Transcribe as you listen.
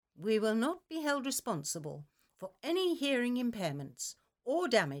We will not be held responsible for any hearing impairments or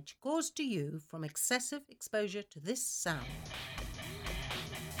damage caused to you from excessive exposure to this sound.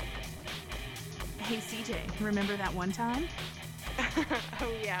 Hey CJ, remember that one time?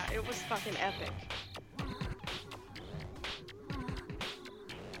 Oh yeah, it was fucking epic.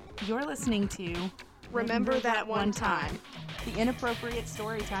 You're listening to Remember That One Time, the Inappropriate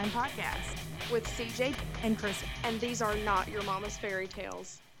Storytime Podcast with CJ, and Chris. and these are not your mama's fairy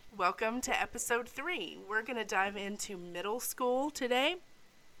tales. Welcome to episode 3. We're going to dive into middle school today,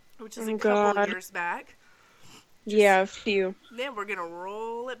 which is a couple years back. Yeah, a few. Yeah, we're going to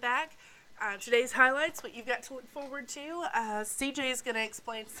roll it back. Today's highlights, what you've got to look forward to. CJ is going to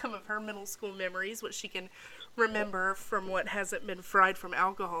explain some of her middle school memories, what she can remember from what hasn't been fried from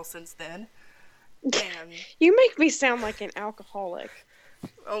alcohol since then. And You make me sound like an alcoholic.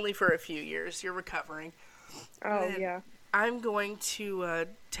 only for a few years. You're recovering. Oh, And yeah. I'm going to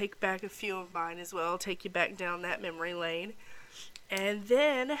take back a few of mine as well, take you back down that memory lane. And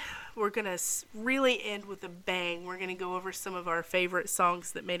then we're going to really end with a bang. We're going to go over some of our favorite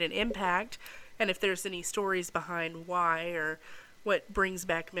songs that made an impact, and if there's any stories behind why or what brings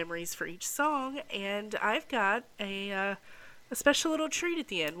back memories for each song. And I've got a special little treat at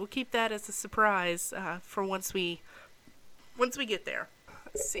the end. We'll keep that as a surprise for once we get there.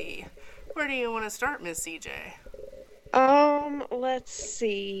 Let's see. Where do you want to start, Miss CJ? Let's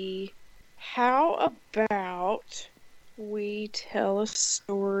see. How about we tell a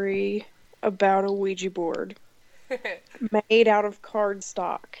story about a Ouija board made out of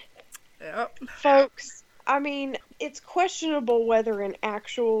cardstock? Yep. Folks, I mean, it's questionable whether an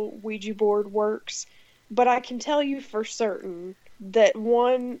actual Ouija board works, but I can tell you for certain that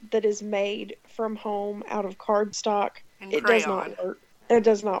one that is made from home out of cardstock, And it crayon. does not work. It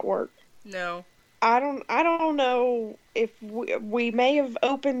does not work. No. I don't know if we may have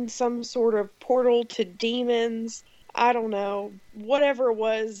opened some sort of portal to demons. I don't know. Whatever it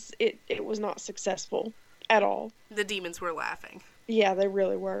was was not successful at all. The demons were laughing. Yeah, they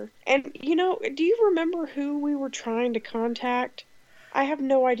really were. And, do you remember who we were trying to contact? I have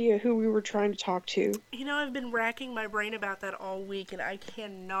no idea who we were trying to talk to. You know, I've been racking my brain about that all week, and I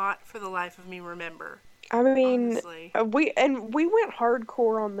cannot for the life of me remember. I mean, Honestly. we went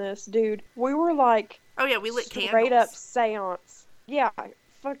hardcore on this, dude. We were like Oh yeah, we lit straight up candles. seance. Yeah,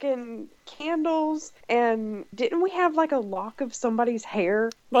 fucking candles, and didn't we have like a lock of somebody's hair?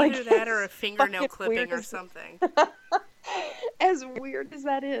 Either that or a it's fingernail fucking clipping weird or as- something. As weird as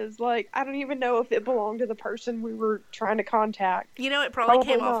that is, like, I don't even know if it belonged to the person we were trying to contact. You know, it probably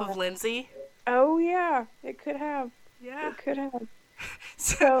Probably came off not. of Lindsay. Oh yeah, it could have. Yeah. It could have.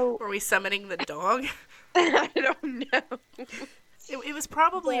 So, were we summoning the dog? I don't know. It was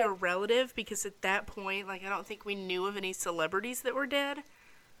probably a relative, because at that point, like, I don't think we knew of any celebrities that were dead.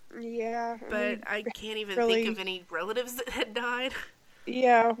 Yeah. But I can't even really- think of any relatives that had died.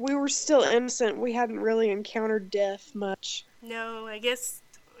 Yeah, we were still innocent. We hadn't really encountered death much. No, I guess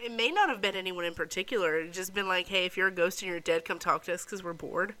it may not have been anyone in particular. It had just been like, hey, if you're a ghost and you're dead, come talk to us because we're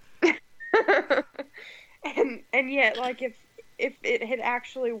bored. and yet, like, if it had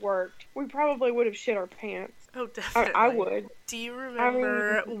actually worked, we probably would have shit our pants. Oh, definitely. I would. Do you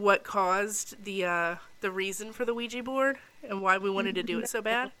remember what caused the reason for the Ouija board and why we wanted to do it so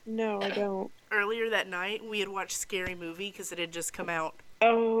bad? No, I don't. Earlier that night, we had watched Scary Movie because it had just come out.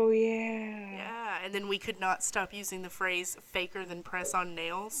 Oh, yeah. Yeah, and then we could not stop using the phrase faker than press on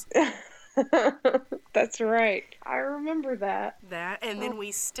nails. That's right. I remember that. And then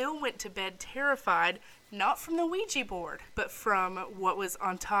we still went to bed terrified, not from the Ouija board, but from what was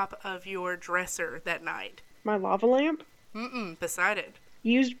on top of your dresser that night. My lava lamp? Beside it.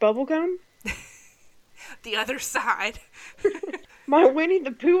 Used bubblegum? The other side. My Winnie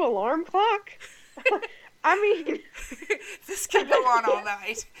the Pooh alarm clock? I mean, This could go on all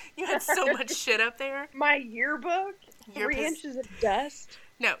night. You had so much shit up there. my yearbook? Your 3 inches of dust?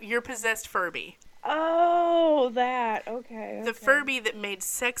 No, your possessed Furby. Oh, that. Okay. The okay. Furby that made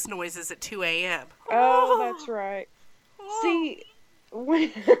sex noises at 2 a.m. Oh, that's right. See,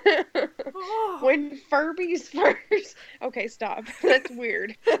 when Furbies first... Okay, stop. That's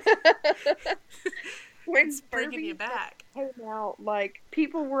weird. When It's bringing you Furbies back. came out, like,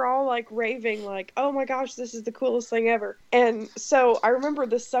 people were all, like, raving, like, oh my gosh, this is the coolest thing ever. And so I remember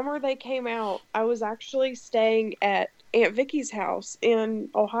the summer they came out, I was actually staying at Aunt Vicky's house in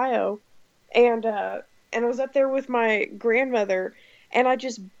Ohio, and I was up there with my grandmother, and I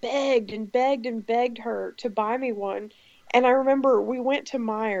just begged and begged and begged her to buy me one. And I remember we went to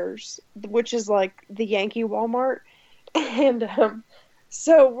Myers, which is like the Yankee Walmart, and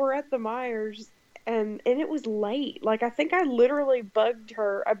so we're at the Myers, and it was late. Like, I think I literally bugged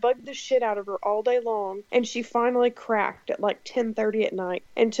her. I bugged the shit out of her all day long, and she finally cracked at like 10:30 at night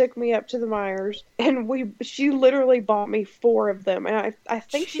and took me up to the Myers, and she literally bought me 4 of them, and I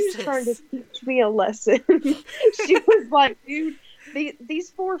think she was trying to teach me a lesson. She was like, dude,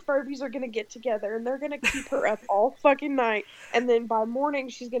 these 4 Furbies are going to get together and they're going to keep her up all fucking night. And then by morning,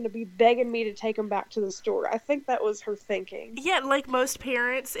 she's going to be begging me to take them back to the store. I think that was her thinking. Yeah, like most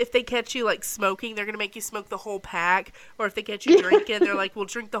parents, if they catch you, like, smoking, they're going to make you smoke the whole pack. Or if they catch you drinking, they're like, well,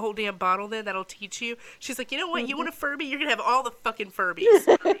 drink the whole damn bottle then. That'll teach you. She's like, you know what? You want a Furby? You're going to have all the fucking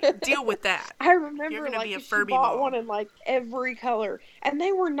Furbies. Deal with that. I remember, You're gonna like, be a she Furby bought mom. one in, like, every color. And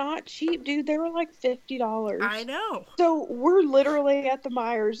they were not cheap, dude. They were, like, $50. I know. So we're literally at the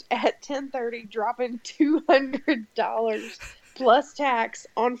Myers at 10:30 dropping $200 plus tax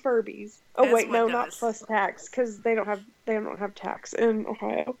on Furbies. Oh As wait, one no, not does. plus tax, because they don't have tax in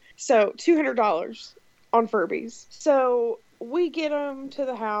Ohio. So $200 on Furbies. So we get them to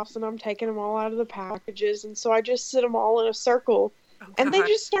the house, and I'm taking them all out of the packages, and so I just sit them all in a circle. Oh, And they God.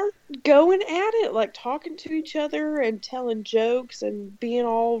 just start going at it, like talking to each other and telling jokes and being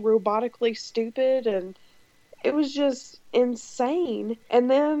all robotically stupid. And it was just insane. And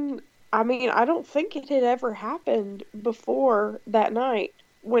then, I mean, I don't think it had ever happened before that night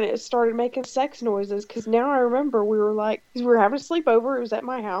when it started making sex noises. Because now I remember we were like, 'cause we were having a sleepover. It was at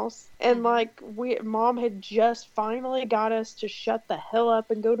my house. And like, Mom had just finally got us to shut the hell up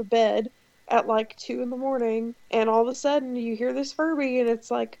and go to bed at like 2 a.m. And all of a sudden you hear this Furby and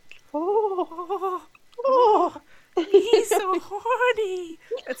it's like, oh, oh. He's so horny.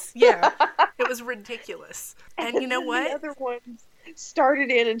 It was ridiculous. And you know then what? The other ones started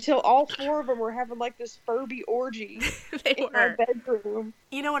in until all 4 of them were having like this Furby orgy They in our were. bedroom.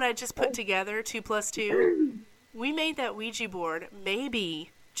 You know what I just put together? 2 + 2? We made that Ouija board,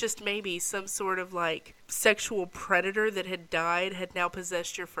 maybe, just maybe, some sort of like sexual predator that had died had now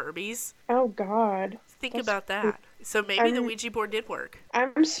possessed your Furbies. Oh God. Think That's about that. So maybe the I'm- Ouija board did work.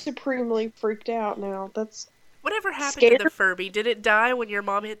 I'm supremely freaked out now. Whatever happened to Scared? the Furby? Did it die when your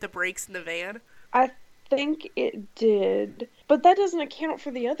mom hit the brakes in the van? I think it did. But that doesn't account for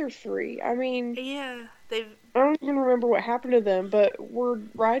the other 3. I mean, Yeah, they've... I don't even remember what happened to them, but we're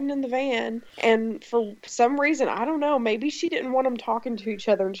riding in the van, and for some reason, I don't know, maybe she didn't want them talking to each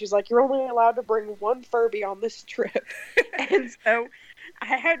other, and she's like, you're only allowed to bring 1 Furby on this trip. And so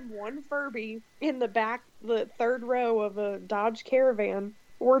I had 1 Furby in the back, the 3rd row of a Dodge Caravan.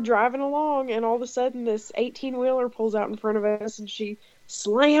 We're driving along, and all of a sudden, this 18-wheeler pulls out in front of us, and she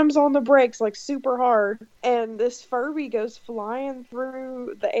slams on the brakes, like, super hard, and this Furby goes flying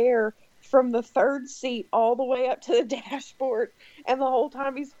through the air from the 3rd seat all the way up to the dashboard, and the whole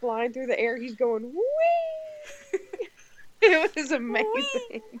time he's flying through the air, he's going, whee! It was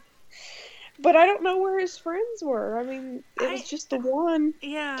amazing. But I don't know where his friends were. I mean, it was just the one.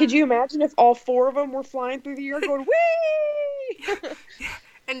 Yeah. Could you imagine if all 4 of them were flying through the air going, whee!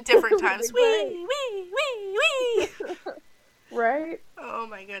 And different times. Right. Wee, wee, wee, wee. Right? Oh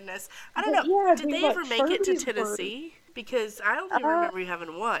my goodness. I don't But know. yeah, Did dude, they like, ever make it to Furbies were- Tennessee? Because I only remember you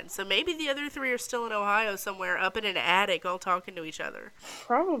having 1. So maybe the other 3 are still in Ohio somewhere up in an attic all talking to each other.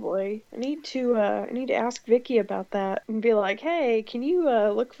 Probably. I need to ask Vicky about that and be like, hey, can you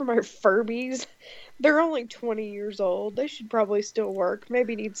look for my Furbies? They're only 20 years old. They should probably still work.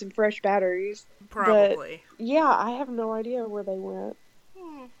 Maybe need some fresh batteries. Probably. Yeah, I have no idea where they went.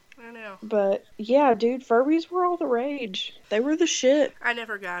 I know. But yeah, dude, Furbies were all the rage. They were the shit. I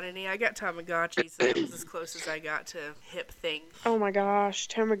never got any. I got Tamagotchis, and it was as close as I got to hip things. Oh my gosh,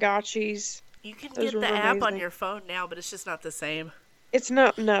 Tamagotchis. You can Those get were the app on amazing. your phone now, but it's just not the same. It's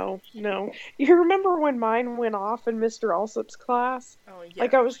no. You remember when mine went off in Mr. Alsop's class? Oh, yeah.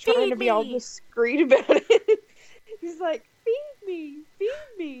 Like, I was trying Feed to be all me. discreet about it. He's like, feed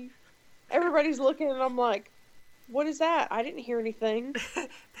me. Everybody's looking, and I'm like, what is that? I didn't hear anything.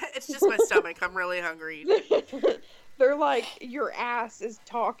 It's just my stomach. I'm really hungry. They're like, your ass is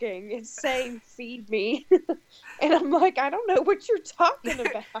talking. It's saying, feed me. And I'm like, I don't know what you're talking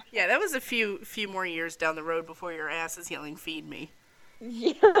about. Yeah, that was a few more years down the road before your ass is yelling, feed me.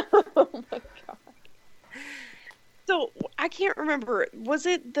 Yeah. Oh my god. So I can't remember. Was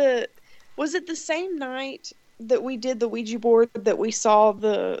it the same night that we did the Ouija board that we saw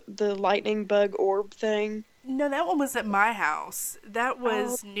the lightning bug orb thing? No, that one was at my house. That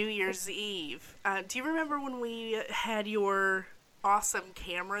was New Year's Eve. Do you remember when we had your awesome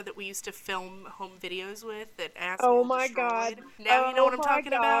camera that we used to film home videos with that Oh Asshole my destroyed. god. Now you know what I'm Oh my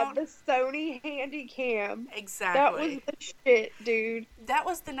talking god, about? the Sony Handycam. Exactly. That was the shit, dude. That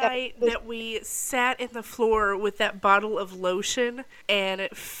was the night that we sat in the floor with that bottle of lotion and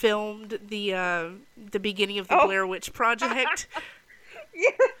filmed the beginning of the Blair Witch Project.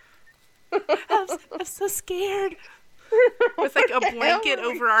 Yeah. I'm so scared. With like a blanket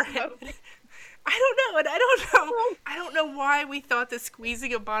over our head. I don't know why we thought that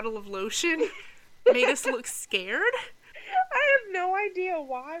squeezing a bottle of lotion made us look scared. I have no idea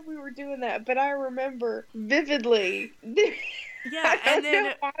why we were doing that, but I remember vividly. Yeah, and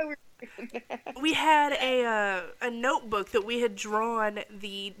then why we were doing that. we had a notebook that we had drawn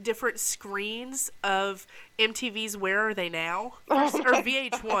the different screens of MTV's Where Are They Now? Or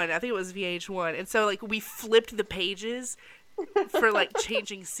VH1. I think it was VH1. And so like we flipped the pages for like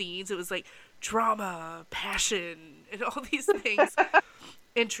changing scenes. It was like drama, passion, and all these things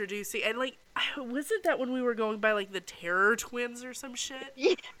introducing. And like, wasn't that when we were going by like the Terror Twins or some shit?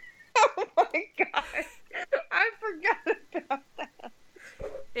 Yeah. Oh my god. I forgot about that.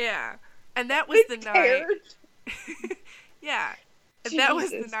 Yeah. And that was the night. Yeah. And that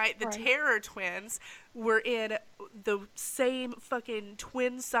was the Jesus night the Christ. Terror Twins were in the same fucking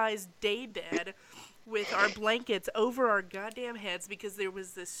twin-sized daybed with our blankets over our goddamn heads because there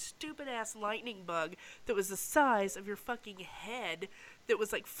was this stupid-ass lightning bug that was the size of your fucking head that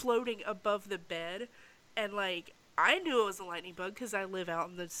was, like, floating above the bed. And, like, I knew it was a lightning bug because I live out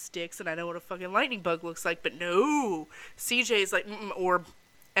in the sticks and I know what a fucking lightning bug looks like. But no, CJ's like, orb.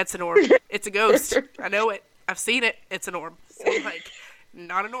 It's an orb. It's a ghost. I know it. I've seen it. It's an orb. So, like,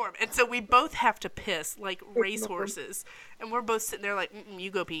 not an orb. And so we both have to piss like racehorses. And we're both sitting there like, you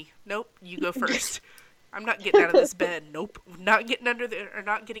go pee. Nope, you go first. I'm not getting out of this bed. Nope. Not getting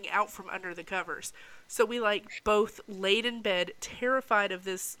not getting out from under the covers. So we like both laid in bed, terrified of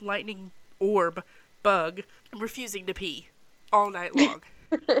this lightning orb bug, refusing to pee all night long.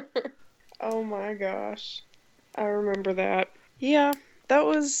 Oh my gosh. I remember that. Yeah, that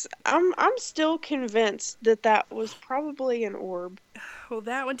was I'm still convinced that was probably an orb. Well,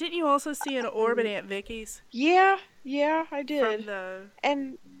 that one, didn't you also see an orb at Aunt Vicky's? Yeah, I did. From the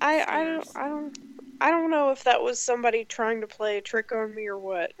And I don't know if that was somebody trying to play a trick on me or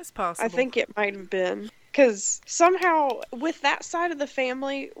what. It's possible. I think it might have been. Because somehow, with that side of the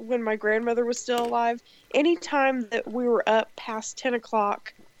family, when my grandmother was still alive, anytime that we were up past 10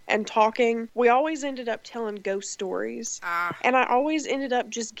 o'clock and talking, we always ended up telling ghost stories. And I always ended up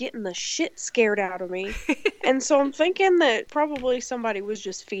just getting the shit scared out of me. And so I'm thinking that probably somebody was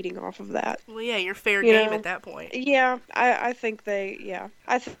just feeding off of that. Well, yeah, you're fair You game know? at that point. Yeah, I think they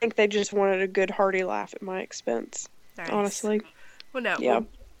just wanted a good hearty laugh at my expense. Nice. Honestly. Well, no. Yeah. Well,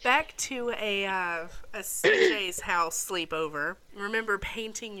 back to a CJ's house sleepover. Remember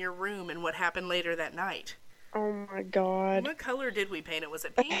painting your room and what happened later that night? Oh my god. What color did we paint it? Was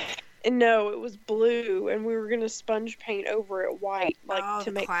it pink? No, it was blue, and we were gonna sponge paint over it white, like Oh, to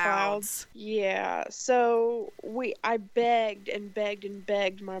the make clouds. Yeah, so I begged and begged and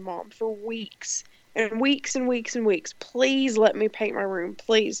begged my mom for weeks and weeks and weeks and weeks. Please let me paint my room,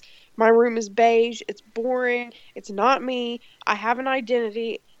 please. My room is beige. It's boring. It's not me. I have an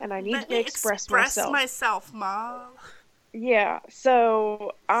identity, and I need Let to me express myself. myself. Mom. Yeah,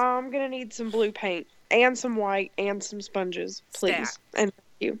 so I'm gonna need some blue paint and some white and some sponges, please. Stat. And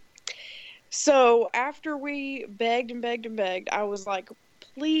thank you. So after we begged and begged and begged, I was like,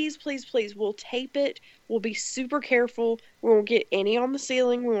 please, please, please, we'll tape it. We'll be super careful. We won't get any on the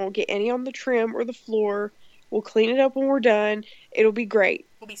ceiling. We won't get any on the trim or the floor. We'll clean it up when we're done. It'll be great.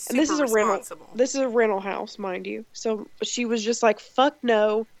 We'll be And super this is a rental. responsible. This is a rental house, mind you. So she was just like, "Fuck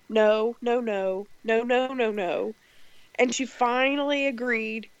no, no, no, no, no, no, no, no," and she finally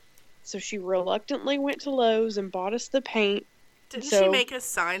agreed. So she reluctantly went to Lowe's and bought us the paint. Didn't so- she make us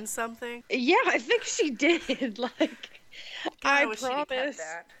sign something? Yeah, I think she did. Like, I wish she'd have kept promise.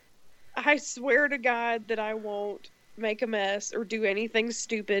 that. I swear to God that I won't make a mess or do anything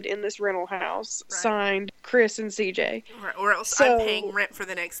stupid in this rental house. Right. Signed, Chris and CJ. Or else So- I'm paying rent for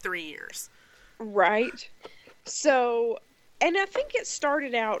the next 3 years. Right. So, and I think it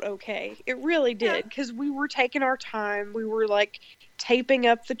started out okay. It really Yeah. did, because we were taking our time. We were like taping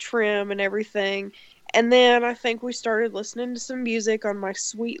up the trim and everything. And then I think we started listening to some music on my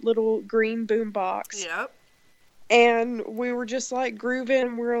sweet little green boom box. Yep. And we were just like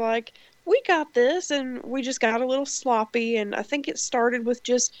grooving. We were like, we got this. And we just got a little sloppy. And I think it started with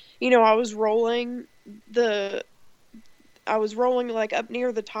just, I was rolling like up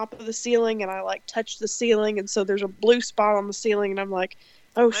near the top of the ceiling, and I like touched the ceiling. And so there's a blue spot on the ceiling. And I'm like,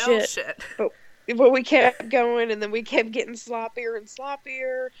 oh Well, shit. shit. Well, we kept going, and then we kept getting sloppier and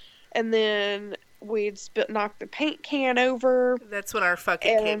sloppier, and then we'd knocked the paint can over. That's when our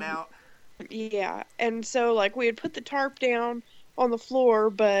fucking came out. Yeah, and so like we had put the tarp down on the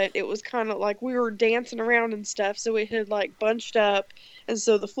floor, but it was kind of like we were dancing around and stuff, so it had like bunched up, and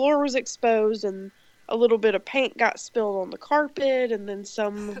so the floor was exposed, and a little bit of paint got spilled on the carpet, and then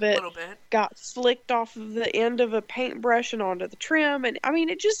some of it got slicked off of the end of a paintbrush and onto the trim, and I mean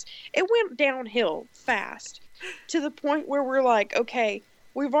it went downhill fast to the point where we're like, okay,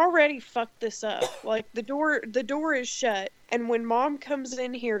 we've already fucked this up. Like the door is shut, and when Mom comes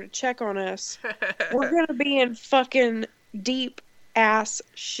in here to check on us, we're gonna be in fucking deep ass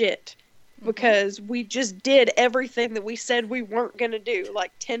shit because we just did everything that we said we weren't gonna do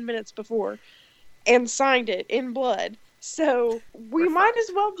like 10 minutes before and signed it in blood. So we might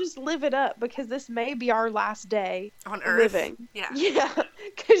as well just live it up because this may be our last day on Earth. Living. Yeah,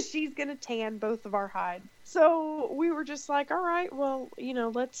 because she's gonna tan both of our hide. So we were just like, all right, well,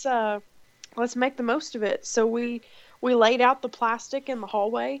 let's make the most of it. So we laid out the plastic in the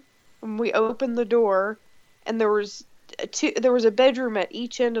hallway, and we opened the door, and there was a bedroom at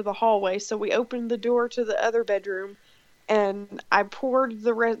each end of the hallway. So we opened the door to the other bedroom, and I poured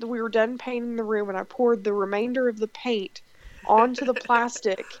we were done painting the room, and I poured the remainder of the paint onto the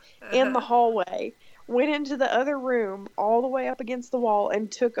plastic in the hallway, went into the other room all the way up against the wall,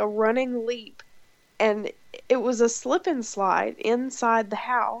 and took a running leap. And it was a slip and slide inside the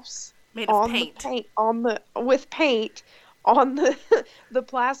house. Made of paint. With paint on the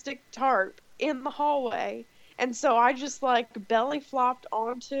plastic tarp in the hallway. And so I just like belly flopped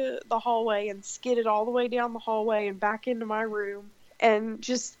onto the hallway and skidded all the way down the hallway and back into my room. And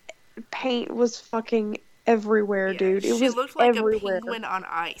just paint was fucking everywhere, dude. It was looked like everywhere. A penguin on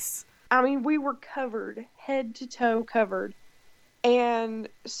ice. I mean, we were covered, head to toe covered. And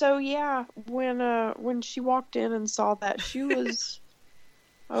so yeah, when she walked in and saw that, she was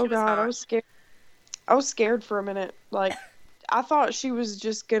oh god, I was scared. I was scared for a minute. Like I thought she was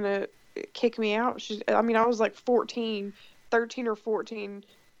just gonna kick me out. I was like 13 or 14.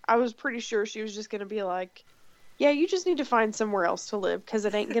 I was pretty sure she was just gonna be like, yeah, you just need to find somewhere else to live because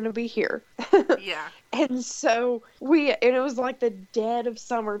it ain't gonna be here. Yeah. And so it was like the dead of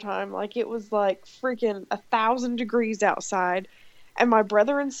summertime. Like it was like freaking 1,000 degrees outside. And my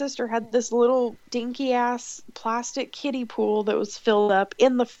brother and sister had this little dinky ass plastic kiddie pool that was filled up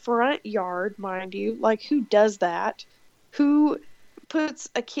in the front yard, mind you. Like, who does that? Who puts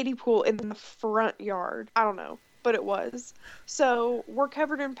a kiddie pool in the front yard? I don't know, but it was. So we're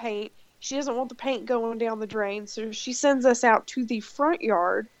covered in paint. She doesn't want the paint going down the drain, so she sends us out to the front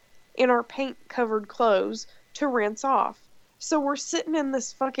yard in our paint covered clothes to rinse off. So we're sitting in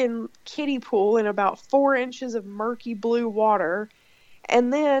this fucking kiddie pool in about 4 inches of murky blue water.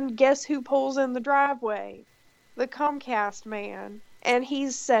 And then guess who pulls in the driveway? The Comcast man. And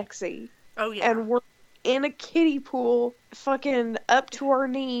he's sexy. Oh, yeah. And we're in a kiddie pool, fucking up to our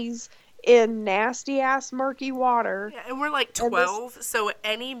knees in nasty ass murky water. Yeah, and we're like 12, so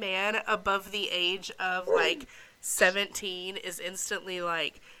any man above the age of like 17 is instantly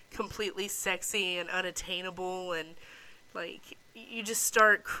like completely sexy and unattainable, and like you just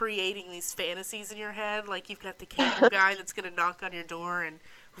start creating these fantasies in your head, like you've got the cable guy that's gonna knock on your door and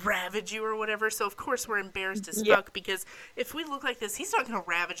ravage you or whatever. So of course we're embarrassed as fuck, because if we look like this, he's not gonna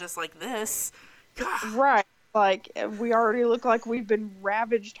ravage us like this. God. Right. Like, we already look like we've been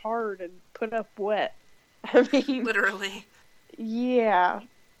ravaged hard and put up wet. I mean... Literally. Yeah.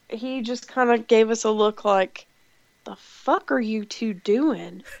 He just kind of gave us a look like, the fuck are you two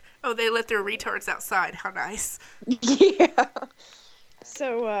doing? Oh, they let their retards outside. How nice. Yeah.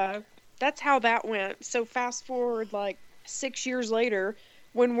 So, that's how that went. So, fast forward, like, 6 years later,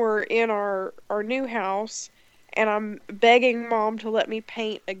 when we're in our new house, and I'm begging Mom to let me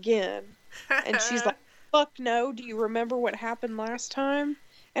paint again. And she's like, fuck no, do you remember what happened last time?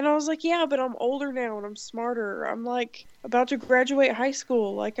 And I was like, yeah, but I'm older now and I'm smarter. I'm like about to graduate high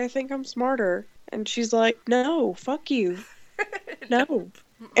school. Like, I think I'm smarter. And she's like, no, fuck you. No. Nope.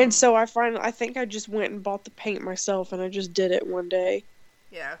 And so I think I just went and bought the paint myself, and I just did it one day.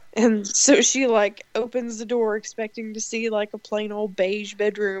 Yeah. And so she like opens the door expecting to see like a plain old beige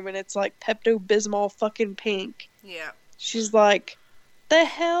bedroom, and it's like Pepto-Bismol fucking pink. Yeah. She's like, the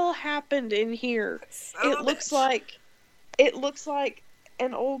hell happened in here? It looks like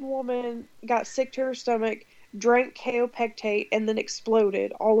an old woman got sick to her stomach, drank kaopectate, and then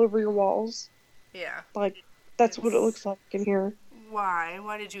exploded all over your walls. Yeah. Like, that's what it looks like in here. Why?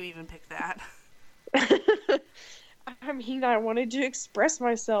 Why did you even pick that? I mean, I wanted to express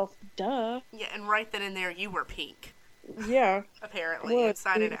myself. Duh. Yeah, and right then and there, you were pink. Yeah. Apparently,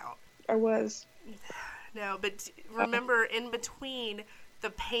 inside and out. I was. No, but remember, in between the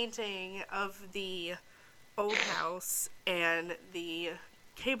painting of the old house and the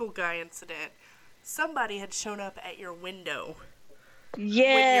cable guy incident, somebody had shown up at your window when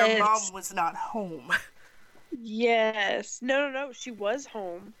your mom Yes. was not home. Yes. No. She was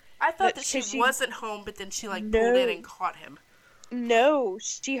home. I thought But that she 'cause wasn't home, but then she, like, pulled in No. and caught him. No,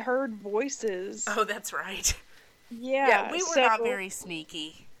 she heard voices. Oh, that's right. Yeah. Yeah, we were so, not very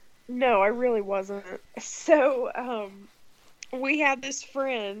sneaky. No, I really wasn't. So, we had this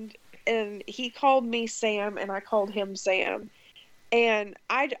friend, and he called me Sam, and I called him Sam. And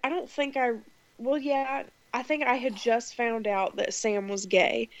I don't think well, yeah, I think I had just found out that Sam was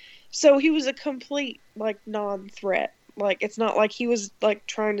gay. So he was a complete, like, non-threat. Like, it's not like he was, like,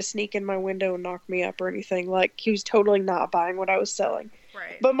 trying to sneak in my window and knock me up or anything. Like, he was totally not buying what I was selling.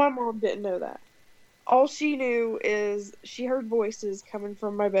 Right. But my mom didn't know that. All she knew is she heard voices coming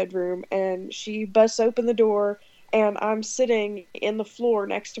from my bedroom, and she busts open the door, and I'm sitting in the floor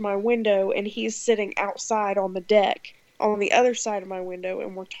next to my window, and he's sitting outside on the deck on the other side of my window,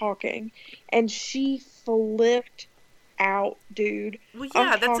 and we're talking. And she flipped out, dude. Well, yeah,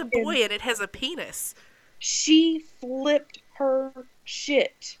 I'm that's a talking- boy and it has a penis. She flipped her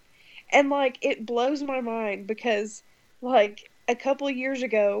shit. And, like, it blows my mind because, like, a couple of years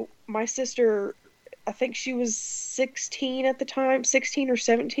ago, my sister, I think she was 16 at the time, 16 or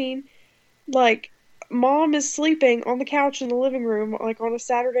 17. Like, mom is sleeping on the couch in the living room, like, on a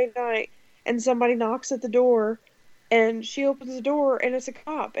Saturday night, and somebody knocks at the door, and she opens the door, and it's a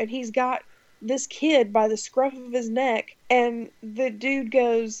cop, and he's got this kid by the scruff of his neck, and the dude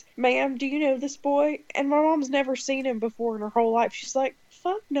goes, "Ma'am, do you know this boy?" And my mom's never seen him before in her whole life. She's like,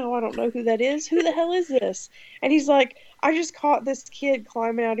 "Fuck no, I don't know who that is. Who the hell is this?" And he's like, "I just caught this kid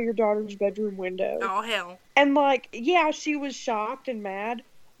climbing out of your daughter's bedroom window." Oh, hell. And, like, yeah, she was shocked and mad,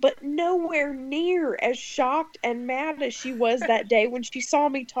 but nowhere near as shocked and mad as she was that day when she saw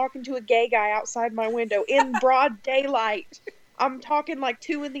me talking to a gay guy outside my window in broad daylight. I'm talking like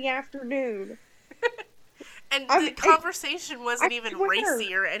 2 p.m. And I'm- the conversation wasn't I even swear.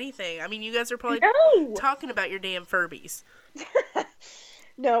 racy or anything. I mean, you guys are probably No! talking about your damn Furbies.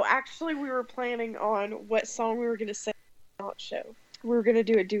 No, actually, we were planning on what song we were going to sing at the talent show. We were going to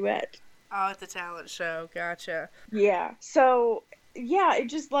do a duet. Oh, at the talent show. Gotcha. Yeah. So, yeah, it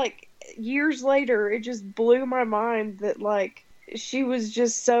just, like, years later, it just blew my mind that, like, she was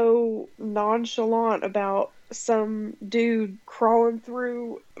just so nonchalant about some dude crawling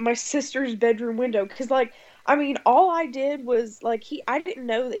through my sister's bedroom window. Because, like, I mean, all I did was, like, I didn't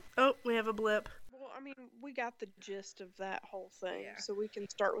know that. Oh, we have a blip. Well, I mean, we got the gist of that whole thing. Yeah. So we can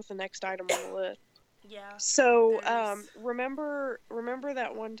start with the next item on the list. Yeah. So, There's- remember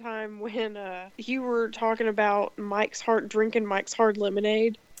that one time when you were talking about drinking Mike's Hard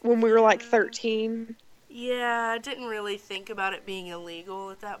Lemonade when we were like 13? Yeah, I didn't really think about it being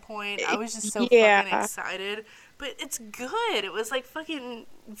illegal at that point. I was just so Yeah. fucking excited. But it's good. It was like fucking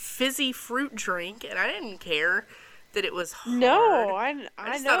fizzy fruit drink, and I didn't care that it was hard. No, I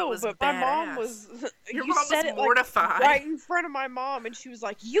just thought it know, was but my mom badass. was. Your you mom said was it, like, mortified. right in front of my mom, and she was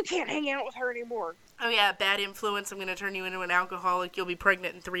like, "You can't hang out with her anymore." Oh yeah, bad influence. I'm gonna turn you into an alcoholic. You'll be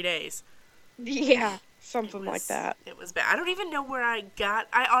pregnant in 3 days. Yeah, something It like was- that. It was bad. I don't even know where I got.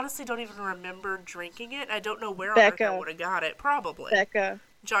 I honestly don't even remember drinking it. I don't know where on Becca. earth I would have got it. Probably Becca,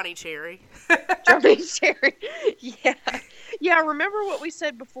 Johnny Cherry. Johnny Cherry. Yeah, yeah. Remember what we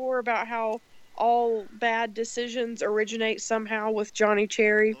said before about how all bad decisions originate somehow with Johnny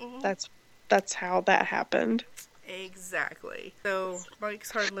Cherry? Mhm. That's how that happened. Exactly. So Mike's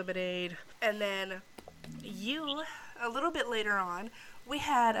Hard Lemonade, and then you. A little bit later on, we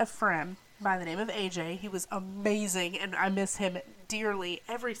had a friend by the name of AJ. He was amazing, and I miss him dearly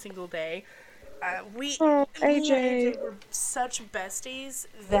every single day. We Oh, me and AJ. were such besties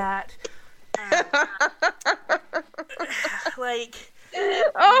that like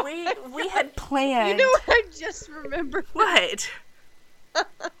Oh, we had planned. you know what I just remembered? What? What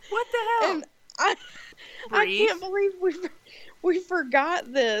the hell? And I Breathe. can't believe we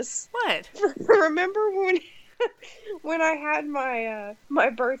forgot this. What? Remember when I had my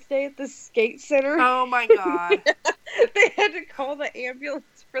birthday at the skate center? Oh my god. They had to call the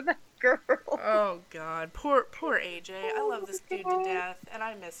ambulance for that girl. Oh god, poor AJ. I love this dude to death, and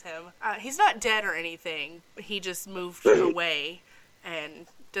I miss him. He's not dead or anything. He just moved away, and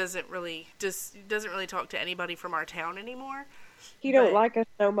doesn't really talk to anybody from our town anymore. He don't But- like us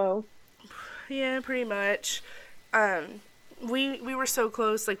no mo. Yeah, pretty much. We were so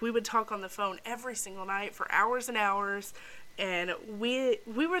close. Like, we would talk on the phone every single night for hours and hours, and we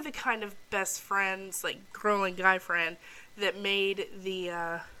were the kind of best friends, like girl and guy friend, that made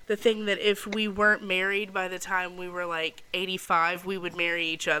the thing that if we weren't married by the time we were like 85, we would marry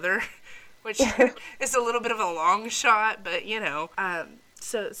each other, which is a little bit of a long shot, but you know.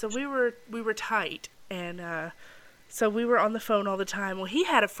 So we were tight, and so we were on the phone all the time. Well, he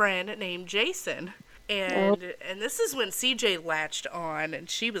had a friend named Jason, and this is when CJ latched on, and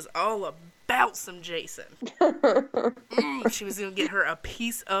she was all about some Jason. She was gonna get her a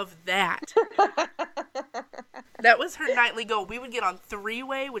piece of that. That was her nightly goal. We would get on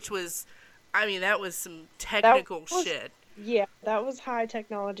three-way, which was, I mean, that was some technical shit. Yeah, that was high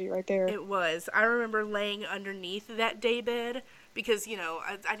technology right there. It was. I remember laying underneath that daybed because, you know,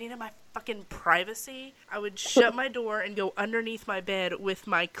 I needed my fucking privacy. I would shut my door and go underneath my bed with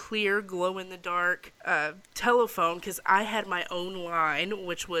my clear, glow-in-the-dark telephone because I had my own line,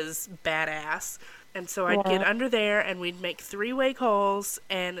 which was badass. And so I'd get under there and we'd make three-way calls.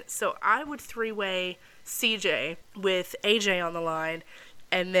 And so I would three-way CJ with AJ on the line,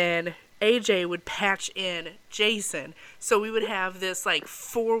 and then AJ would patch in Jason. So we would have this like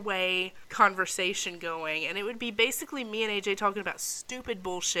four-way conversation going, and it would be basically me and AJ talking about stupid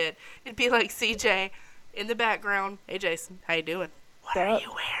bullshit. It'd be like CJ in the background, "Hey Jason, how you doing? What are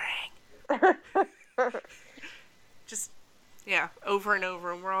you wearing?" Just, yeah, over and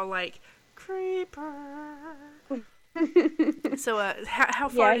over, and we're all like, "Creeper." So how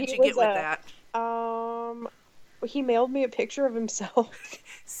far did you get with that? He mailed me a picture of himself.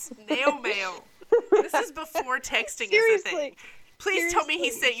 Snail mail. This is before texting is a thing. Please tell me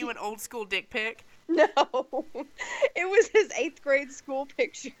he sent you an old school dick pic. No. It was his 8th grade school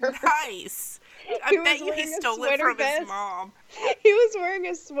picture. Nice. I bet you he stole it from his mom. He was wearing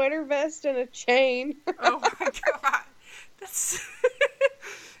a sweater vest and a chain. Oh my god. That's...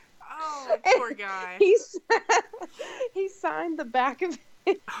 Oh, poor guy. He signed the back of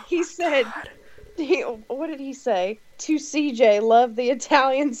it. Oh he said... God. What did he say? To CJ, love the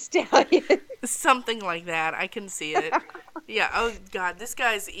Italian stallion. Something like that. I can see it. Yeah, oh God, this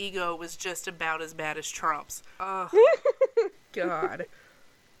guy's ego was just about as bad as Trump's. Oh, God.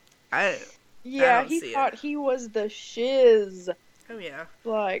 He thought he was the shiz. Oh, yeah.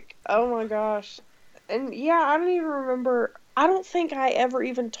 Like, oh my gosh. And yeah, I don't even remember. I don't think I ever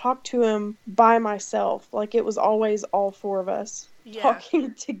even talked to him by myself. Like, it was always all four of us. Yeah.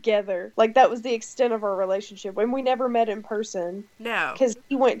 Talking together. Like, that was the extent of our relationship. And we never met in person. No. Because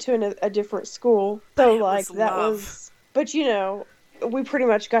he went to a different school. So, like, that love. was... But, you know, we pretty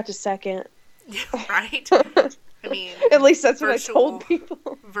much got to second. Right? I mean... At least that's what I told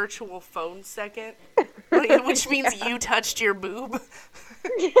people. Virtual phone second. Which means you touched your boob.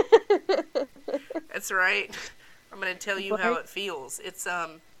 That's right. I'm going to tell you how it feels. It's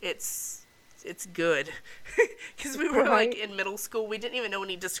good. Because we were like in middle school, we didn't even know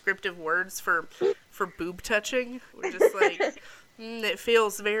any descriptive words for boob touching. We're just like, it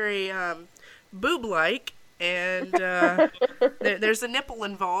feels very boob-like, and there's a nipple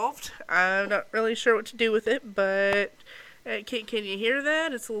involved. I'm not really sure what to do with it, but can you hear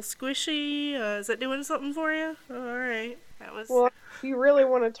that? It's a little squishy. Is that doing something for you? All right. That was... Well, if you really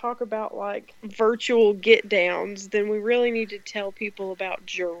want to talk about, like, virtual get-downs, then we really need to tell people about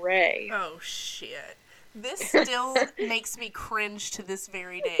Jure. Oh, shit. This still makes me cringe to this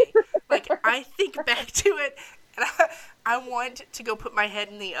very day. Like, I think back to it, and I want to go put my head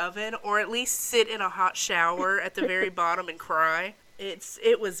in the oven, or at least sit in a hot shower at the very bottom and cry.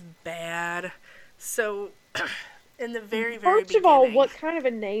 It was bad. So... in the very, very First of all, what kind of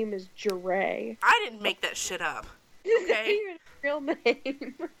a name is Jure? I didn't make that shit up. Okay? Real name.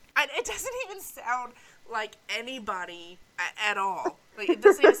 It doesn't even sound like anybody at all. Like, it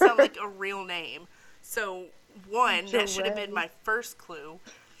doesn't even sound like a real name. So, one, that should have been my first clue.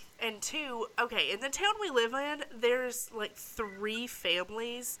 And two, okay, in the town we live in, there's like 3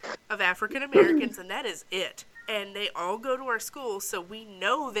 families of African Americans, and that is it. And they all go to our school, so we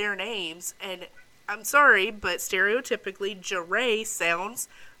know their names. And I'm sorry, but stereotypically, Jure sounds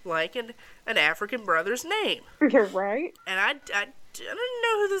like an African brother's name. You're right. And I didn't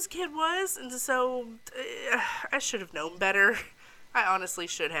know who this kid was, and so I should have known better. I honestly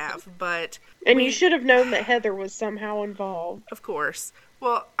should have, but... And you should have known that Heather was somehow involved. Of course.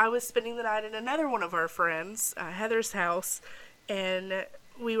 Well, I was spending the night at another one of our friends, Heather's house, and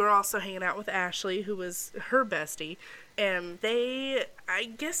we were also hanging out with Ashley, who was her bestie, and I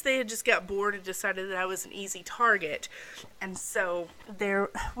guess they had just got bored and decided that I was an easy target. And so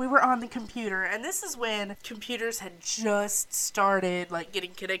we were on the computer, and this is when computers had just started, like,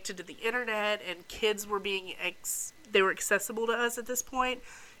 getting connected to the internet, and kids were they were accessible to us at this point,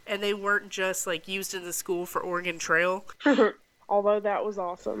 and they weren't just, like, used in the school for Oregon Trail. Although that was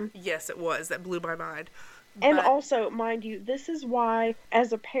awesome. Yes, it was. That blew my mind. And But- also, mind you, this is why,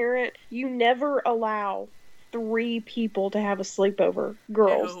 as a parent, you never allow 3 people to have a sleepover.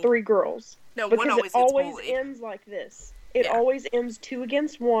 Girls, No. 3 girls. No, one Because always it gets always bullied. ends like this. It Yeah. always ends 2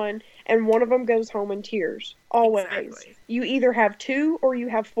 against 1, and one of them goes home in tears. Always. Exactly. You either have 2 or you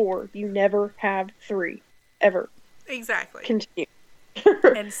have 4. You never have 3. Ever. Exactly. Continue.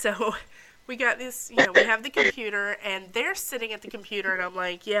 And so we got this, you know, we have the computer, and they're sitting at the computer, and I'm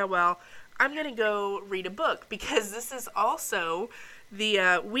like, yeah, well, I'm going to go read a book, because this is also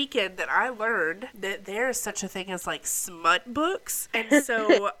the weekend that I learned that there is such a thing as, like, smut books. And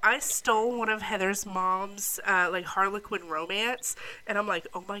so I stole one of Heather's mom's, like, Harlequin romance, and I'm like,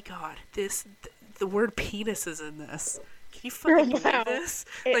 oh my god, the word penis is in this. Can you fucking believe this?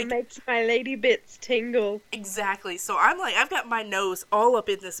 It Like, makes my lady bits tingle. exactly. So I'm like, I've got my nose all up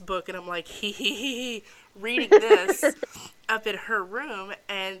in this book, and I'm like, hee, reading this up in her room,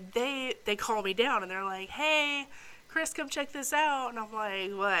 and they call me down, and they're like, hey, Chris, come check this out. And I'm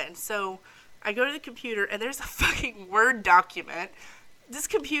like, what? And so I go to the computer, and there's a fucking Word document. This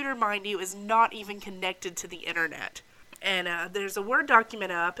computer, mind you, is not even connected to the internet. And there's a Word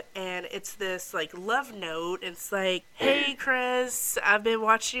document up, and it's this, like, love note. It's like, hey, Chris, I've been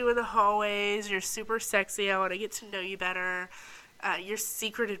watching you in the hallways. You're super sexy. I want to get to know you better. Your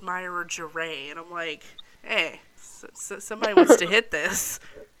secret admirer, Jeray. And I'm like, hey, so somebody wants to hit this.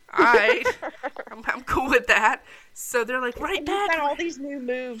 All right. I'm cool with that. So they're like, right You've back. got all these new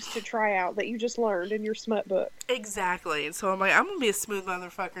moves to try out that you just learned in your smut book. Exactly. And so I'm like, I'm going to be a smooth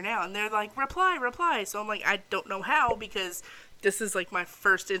motherfucker now. And they're like, reply. So I'm like, I don't know how, because this is like my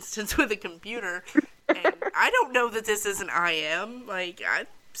first instance with a computer. And I don't know that this is an IM. Like, I'm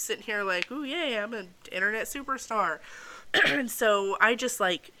sitting here like, ooh, yeah, I'm an internet superstar. And so I just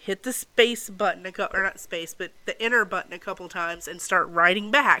like hit the space button, or not space, but the enter button a couple times and start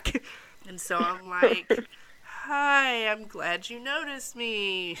writing back. And so I'm like, hi, I'm glad you noticed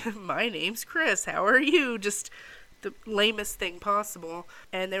me. My name's Chris. How are you? Just the lamest thing possible.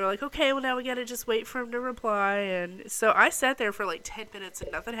 And they were like, okay, well, now we gotta just wait for him to reply. And so I sat there for like 10 minutes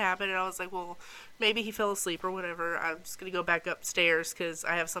and nothing happened. And I was like, well, maybe he fell asleep or whatever. I'm just gonna go back upstairs because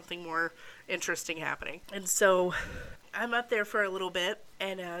I have something more interesting happening. And so I'm up there for a little bit,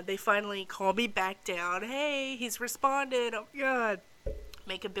 and they finally call me back down. Hey, he's responded. Oh, God.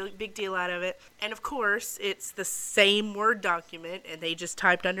 Make a big deal out of it. And, of course, it's the same Word document, and they just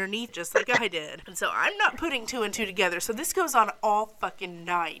typed underneath just like I did. And so I'm not putting 2 and 2 together. So this goes on all fucking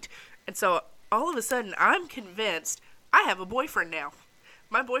night. And so all of a sudden, I'm convinced I have a boyfriend now.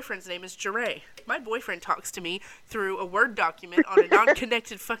 My boyfriend's name is Jeray. My boyfriend talks to me through a Word document on a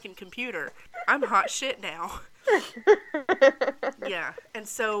non-connected fucking computer. I'm hot shit now. Yeah, and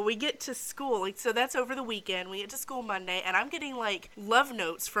so we get to school, like, so that's over the weekend. We get to school Monday, and I'm getting, like, love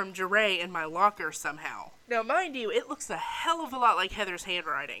notes from Jeray in my locker somehow. Now, mind you, it looks a hell of a lot like Heather's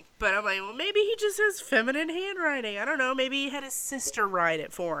handwriting. But I'm like, well, maybe he just has feminine handwriting. I don't know, maybe he had his sister write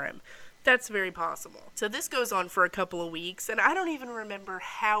it for him. That's very possible. So this goes on for a couple of weeks, and I don't even remember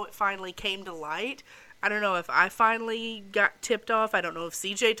how it finally came to light. I don't know if I finally got tipped off. I don't know if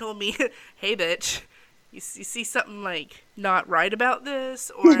CJ told me, hey, bitch, you see something, like, not right about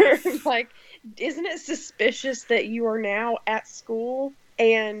this? Or if... Like, isn't it suspicious that you are now at school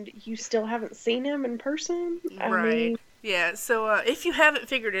and you still haven't seen him in person? Right. Yeah, so if you haven't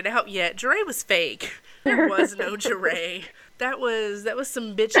figured it out yet, Jeray was fake. There was no Jeray. That was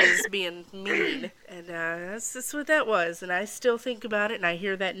some bitches being mean. And that's what that was. And I still think about it, and I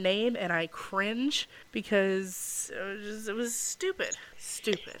hear that name, and I cringe, because it was stupid.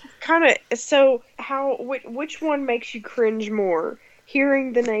 Stupid. Kind of, so which one makes you cringe more?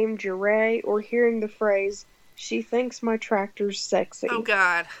 Hearing the name Jeray or hearing the phrase, she thinks my tractor's sexy? Oh,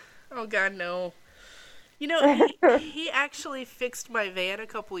 God, no. You know, he actually fixed my van a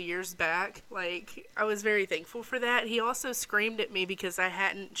couple years back. Like, I was very thankful for that. He also screamed at me because I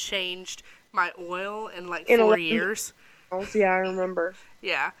hadn't changed my oil in, like, 4 years. Yeah, I remember.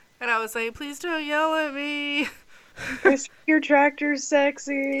 Yeah. And I was like, please don't yell at me. Your tractor's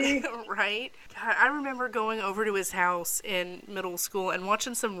sexy. Right? God, I remember going over to his house in middle school and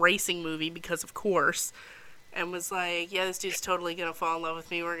watching some racing movie, because of course, and was like, yeah, this dude's totally gonna fall in love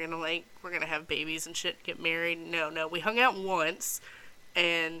with me. We're gonna have babies and shit, get married. No, we hung out once,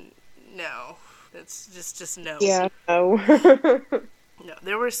 and no, it's just no. Yeah, no. No,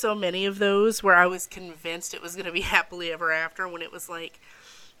 there were so many of those where I was convinced it was gonna be happily ever after, when it was like,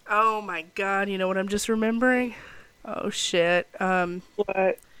 oh my God, you know what I'm just remembering? Oh shit.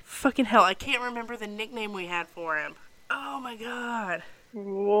 What? Fucking hell, I can't remember the nickname we had for him. Oh my God.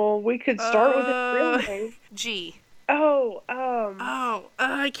 Well, we could start with it really. G. Oh,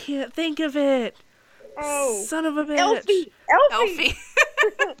 I can't think of it. Oh, Son of a bitch. Elfie. Elfie.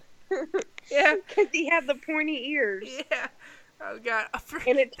 Yeah. Because he had the pointy ears. Yeah. Oh god.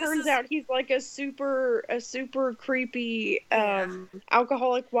 And it This turns is- out he's like a super creepy Yeah.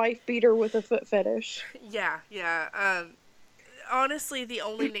 alcoholic wife beater with a foot fetish. Yeah, yeah. Honestly, the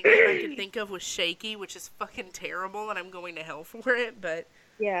only nickname I could think of was Shaky, which is fucking terrible, and I'm going to hell for it, but,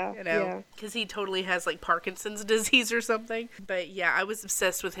 Yeah, you know, because he totally has, like, Parkinson's disease or something. But, yeah, I was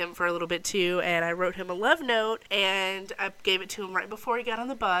obsessed with him for a little bit, too, and I wrote him a love note, and I gave it to him right before he got on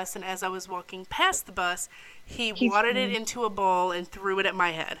the bus, and as I was walking past the bus, he wadded it into a ball and threw it at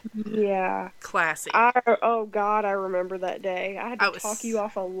my head. Yeah. Classy. Oh God, I remember that day. I had to talk you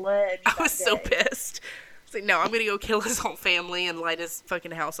off a ledge. I was that so day. pissed. I was like, no, I'm gonna go kill his whole family and light his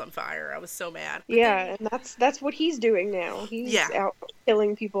fucking house on fire. I was so mad. But Yeah, and that's what he's doing now. He's out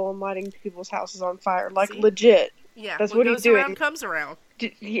killing people and lighting people's houses on fire, like See? legit. Yeah, that's what what he's goes doing. around comes around.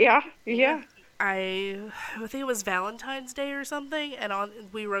 Yeah. I think it was Valentine's Day or something, and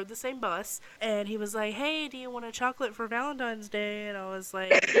we rode the same bus, and he was like, hey, do you want a chocolate for Valentine's Day? And I was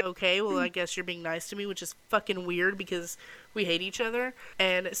like, okay, well, I guess you're being nice to me, which is fucking weird because we hate each other.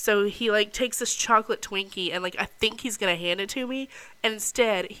 And so he, like, takes this chocolate Twinkie, and, like, I think he's gonna hand it to me, and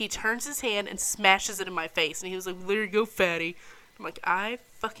instead, he turns his hand and smashes it in my face, and he was like, there you go, fatty. I'm like, I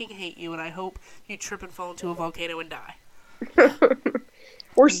fucking hate you, and I hope you trip and fall into a volcano and die.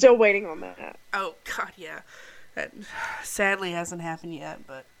 We're still waiting on that. Oh, God, yeah. That sadly hasn't happened yet,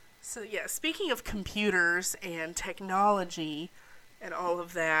 but... So, yeah, speaking of computers and technology and all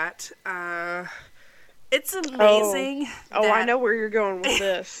of that, it's amazing Oh, I that know where you're going with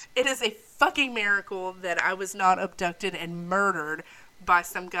this. it is a fucking miracle that I was not abducted and murdered by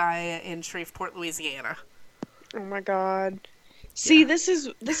some guy in Shreveport, Louisiana. Oh my God. See, this is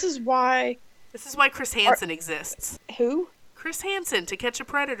why... This is why Chris Hansen exists. Who? Chris Hansen, To Catch a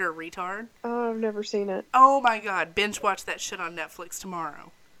Predator, retard. Oh, I've never seen it. Oh my god, binge watch that shit on Netflix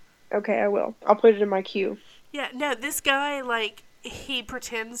tomorrow. Okay, I will. I'll put it in my queue. Yeah, no, this guy, like, he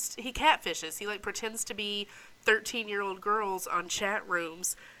catfishes. He, like, pretends to be 13-year-old girls on chat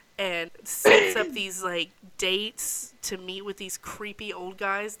rooms and sets up these, like, dates to meet with these creepy old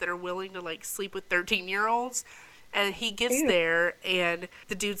guys that are willing to, like, sleep with 13-year-olds. And he gets there, and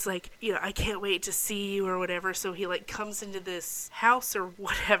the dude's like, you know, I can't wait to see you or whatever. So he, like, comes into this house or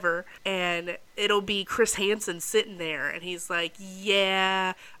whatever, and it'll be Chris Hansen sitting there. And he's like,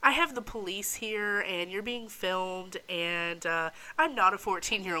 yeah, I have the police here, and you're being filmed, and I'm not a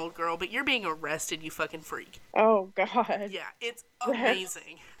 14-year-old girl, but you're being arrested, you fucking freak. Oh, God. Yeah, it's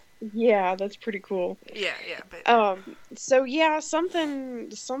amazing. Yeah, that's pretty cool. Yeah, but... So yeah, something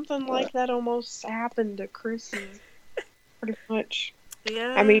like that almost happened to Chris. Pretty much.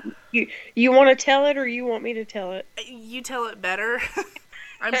 Yeah. I mean, you want to tell it or you want me to tell it? You tell it better.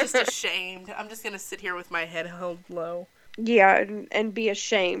 I'm just ashamed. I'm just gonna sit here with my head held low. Yeah, and be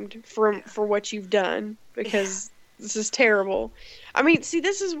ashamed for what you've done because this is terrible. I mean, see,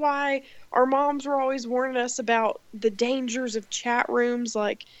 this is why our moms were always warning us about the dangers of chat rooms,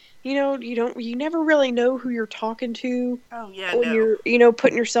 like. You know, you never really know who you're talking to. Oh, yeah, when you're,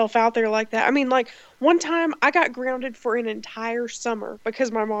 putting yourself out there like that. I mean, like, one time I got grounded for an entire summer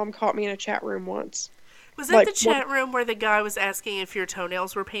because my mom caught me in a chat room once. Was that the chat room where the guy was asking if your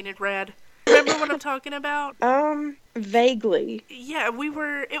toenails were painted red? Remember what I'm talking about? Vaguely. Yeah,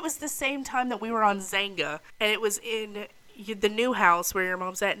 it was the same time that we were on Zanga, and it was in the new house where your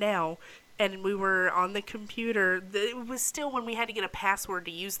mom's at now. And we were on the computer. It was still when we had to get a password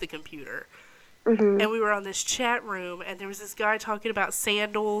to use the computer. Mm-hmm. And we were on this chat room, and there was this guy talking about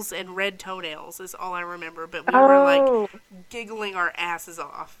sandals and red toenails, is all I remember. But we were, like, giggling our asses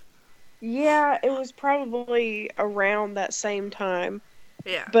off. Yeah, it was probably around that same time.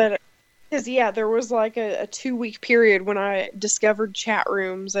 Yeah. But, because, yeah, there was, like, a 2-week period when I discovered chat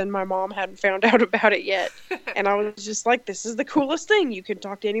rooms, and my mom hadn't found out about it yet. And I was just like, this is the coolest thing. You can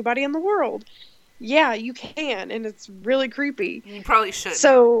talk to anybody in the world. Yeah, you can, and it's really creepy. You probably should.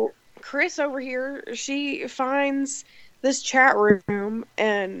 So, Chris over here, she finds this chat room,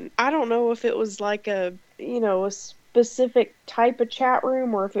 and I don't know if it was like a specific type of chat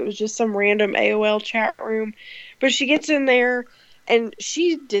room or if it was just some random AOL chat room. But she gets in there, and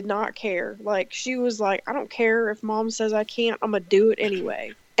she did not care. Like, she was like, I don't care if mom says I can't, I'm gonna do it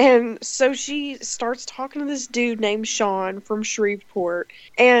anyway. And so she starts talking to this dude named Sean from Shreveport,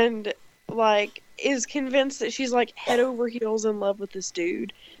 and, like, is convinced that she's, like, head over heels in love with this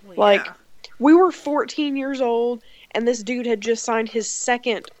dude. Well, like, yeah. We were 14 years old, and this dude had just signed his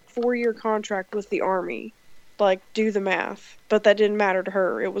second 4-year contract with the Army. Like, do the math. But that didn't matter to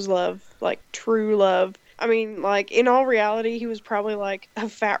her. It was love. Like, true love. I mean, like, in all reality, he was probably like a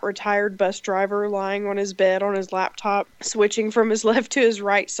fat retired bus driver lying on his bed on his laptop, switching from his left to his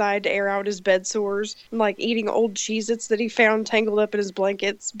right side to air out his bed sores, like eating old Cheez-Its that he found tangled up in his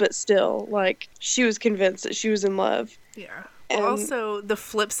blankets, but still, like, she was convinced that she was in love. Yeah. And Also, the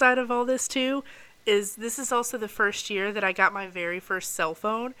flip side of all this, too, is this is also the first year that I got my very first cell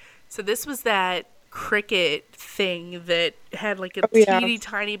phone. So this was that Cricket thing that had like a teeny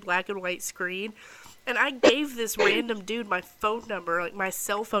tiny black and white screen. And I gave this random dude my phone number, like my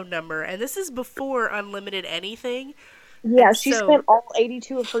cell phone number. And this is before unlimited anything. Yeah, And she so- spent all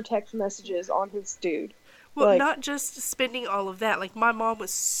 82 of her text messages on his dude. Well, Like- not just spending all of that. Like, my mom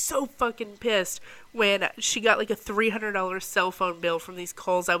was so fucking pissed when she got, like, a $300 cell phone bill from these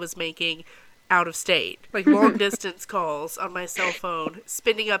calls I was making out of state. Like, long-distance calls on my cell phone,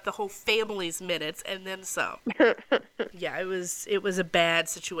 spending up the whole family's minutes and then some. Yeah, it was a bad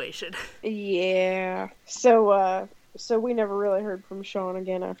situation. Yeah. So we never really heard from Sean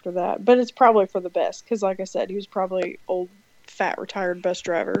again after that. But it's probably for the best, because like I said, he was probably old, fat, retired bus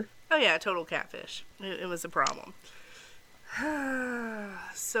driver. Oh, yeah, total catfish. It was a problem.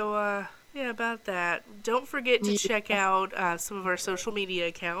 So, yeah, about that. Don't forget to check out some of our social media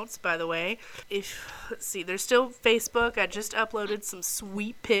accounts, by the way. Let's see, there's still Facebook. I just uploaded some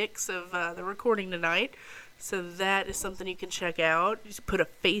sweet pics of the recording tonight. So that is something you can check out. Just put a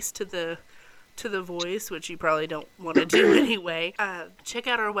face to the voice, which you probably don't want to do anyway. Check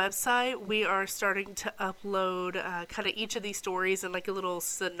out our website. We are starting to upload kind of each of these stories and like a little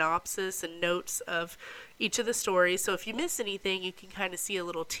synopsis and notes of each of the stories. So if you miss anything, you can kind of see a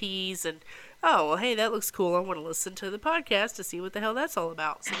little tease and, oh, well, hey, that looks cool. I want to listen to the podcast to see what the hell that's all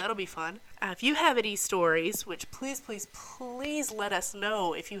about. So that'll be fun. If you have any stories, which please let us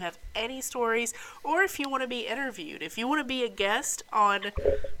know if you have any stories or if you want to be interviewed. If you want to be a guest on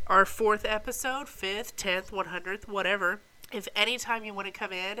our 4th episode, 5th, 10th, 100th, whatever. If anytime you want to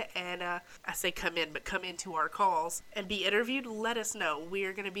come in and, I say come in, but come into our calls and be interviewed, let us know. We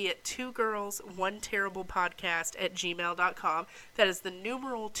are going to be at 2 girls, 1 terrible podcast at gmail.com. That is the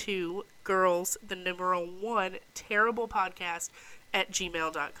numeral 2 girls, the numeral 1 terrible podcast at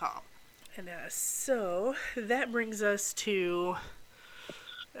gmail.com. And so that brings us to,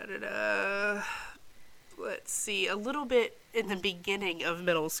 let's see, a little bit in the beginning of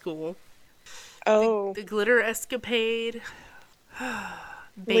middle school. Oh, The Glitter Escapade.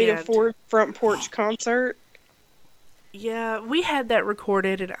 Lita band. Ford front porch concert. Yeah, we had that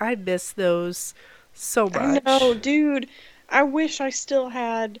recorded, and I miss those so much. No, dude, I wish I still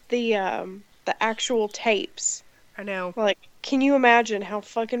had the actual tapes. I know. Like, can you imagine how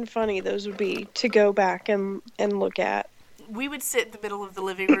fucking funny those would be to go back and look at? We would sit in the middle of the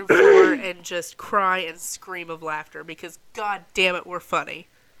living room floor and just cry and scream of laughter because, god damn it, we're funny.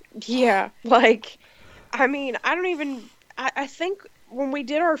 Yeah, like, I mean, I think when we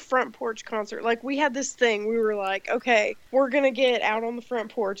did our front porch concert, like, we had this thing, we were like, okay, we're gonna get out on the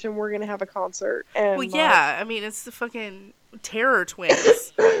front porch and we're gonna have a concert. And Well, yeah, I mean, it's the fucking Terror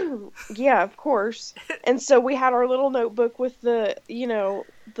Twins. yeah, of course. And so we had our little notebook with the,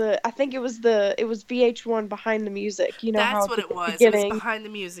 I think it was VH1 Behind the Music. You know That's how what at it the was. It was beginning, behind the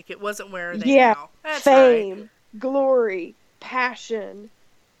music. It wasn't Where Are They Yeah, Now. That's right. fame, glory, passion,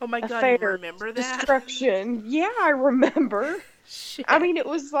 Oh my god, affair, you remember that? destruction. Yeah, I remember. Shit. I mean, it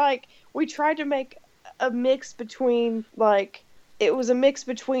was like, we tried to make a mix between, like, it was a mix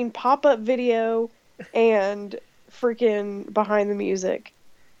between pop-up video and freaking Behind the Music.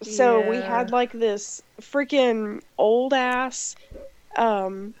 So we Yeah. had, like, this freaking old-ass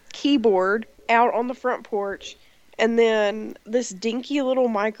keyboard out on the front porch, and then this dinky little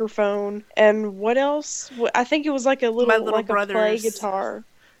microphone, and what else? I think it was like a My little, little like a play brother's- guitar.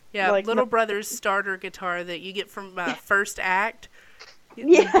 Yeah, like, Little Brother's starter guitar that you get from First Act.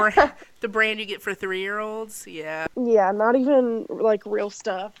 Yeah. The brand you get for 3-year-olds. Yeah. Yeah, not even, like, real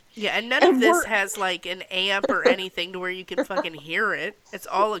stuff. Yeah, and none of And this we're- has, like, an amp or anything to where you can fucking hear it. It's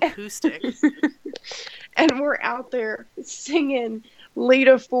all acoustic. And we're out there singing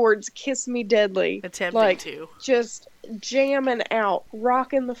Lita Ford's Kiss Me Deadly. Attempting like, to. Just jamming out,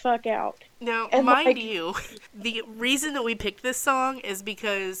 rocking the fuck out. Now, And, mind like- you, the reason that we picked this song is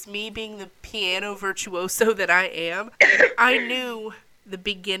because me being the piano virtuoso that I am, I knew the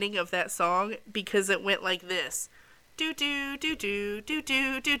beginning of that song because it went like this. Do do do do do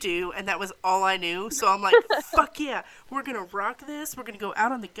do do do, and that was all I knew. So I'm like, fuck yeah, we're gonna rock this. We're gonna go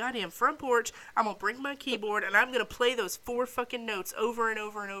out on the goddamn front porch. I'm gonna bring my keyboard and I'm gonna play those 4 fucking notes over and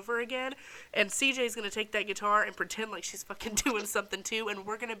over and over again. And CJ's gonna take that guitar and pretend like she's fucking doing something too, and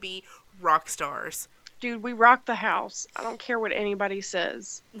we're gonna be rock stars. Dude, we rocked the house. I don't care what anybody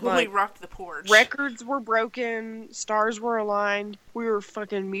says. Well, we rocked the porch. Records were broken. Stars were aligned. We were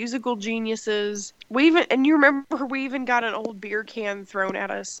fucking musical geniuses. And you remember we even got an old beer can thrown at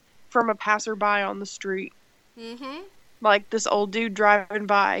us from a passerby on the street. Mm-hmm. Like, this old dude driving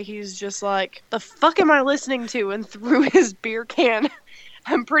by, he's just like, the fuck am I listening to? And threw his beer can.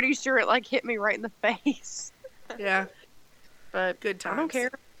 I'm pretty sure it, like, hit me right in the face. Yeah. But good times. I don't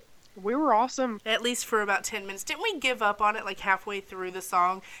care. We were awesome. At least for about 10 minutes. Didn't we give up on it, like, halfway through the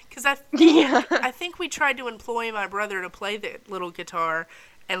song? Because I think we tried to employ my brother to play the little guitar,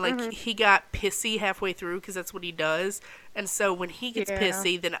 and, like, he got pissy halfway through, because that's what he does. And so when he gets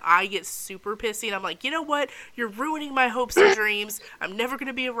pissy, then I get super pissy, and I'm like, you know what? You're ruining my hopes and dreams. I'm never going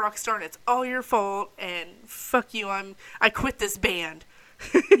to be a rock star, and it's all your fault, and fuck you, I quit this band.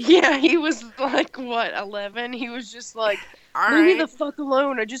 Yeah, he was like, what, 11? He was just like, leave me the fuck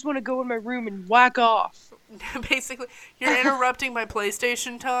alone. I just want to go in my room and whack off. Basically, you're interrupting my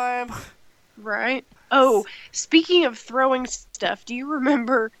PlayStation time. Right? Oh, speaking of throwing stuff, do you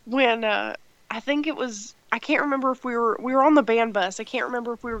remember when, I think it was, I can't remember if we were on the band bus. I can't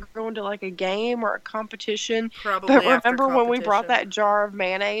remember if we were going to like a game or a competition. Probably. But remember when we brought that jar of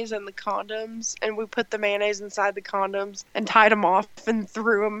mayonnaise and the condoms, and we put the mayonnaise inside the condoms and tied them off and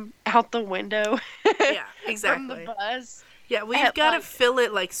threw them out the window? Yeah, exactly. From the bus. Yeah, we've got to fill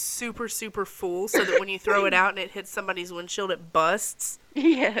it like super, super full so that when you throw it out and it hits somebody's windshield, it busts.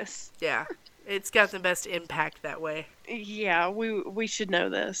 Yes. Yeah, it's got the best impact that way. Yeah, we should know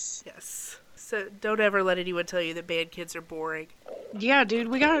this. Yes. So don't ever let anyone tell you that band kids are boring. Yeah, dude,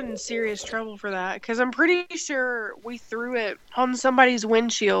 we got in serious trouble for that, because I'm pretty sure we threw it on somebody's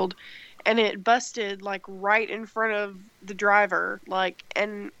windshield and it busted like right in front of the driver, like,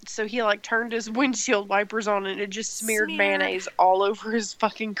 and so he like turned his windshield wipers on and it just smeared mayonnaise all over his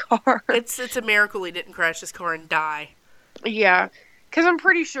fucking car. It's a miracle he didn't crash his car and die. Yeah, because I'm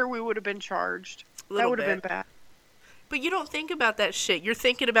pretty sure we would have been charged. That would have been bad. But you don't think about that shit. You're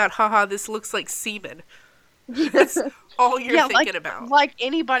thinking about, haha, this looks like semen. That's all you're thinking about. Like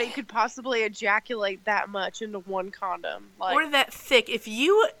anybody could possibly ejaculate that much into one condom. Like, or that thick. If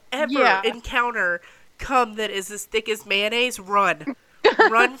you ever encounter cum that is as thick as mayonnaise, run.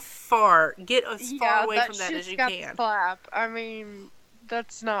 Run far. Get as far away from that as you can. Slap. I mean,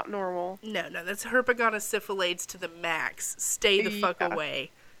 that's not normal. No, that's herpagonisyphilades to the max. Stay the fuck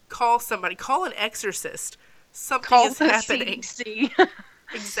away. Call somebody. Call an exorcist. Something is happening.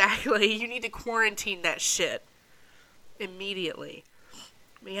 Exactly. You need to quarantine that shit immediately.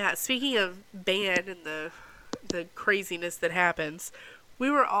 But yeah, speaking of band and the craziness that happens,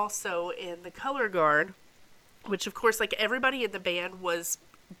 we were also in the color guard, which of course, like, everybody in the band was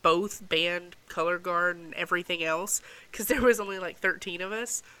both band, color guard, and everything else, because there was only like 13 of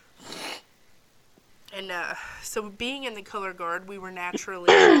us. And so being in the color guard, we were naturally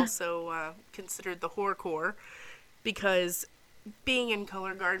also considered the horrorcore, because being in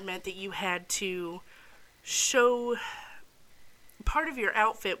color guard meant that you had to show part of your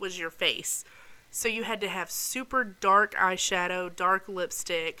outfit was your face. So you had to have super dark eyeshadow, dark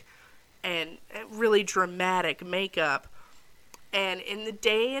lipstick, and really dramatic makeup. And in the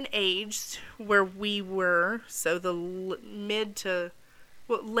day and age where we were, so the late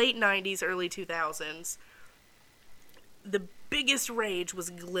 90s, early 2000s, the biggest rage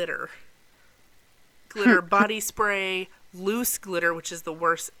was glitter. Glitter body spray, loose glitter, which is the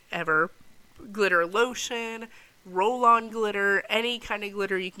worst ever, glitter lotion, roll-on glitter, any kind of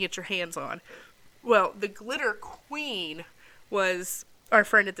glitter you can get your hands on. Well, the glitter queen was our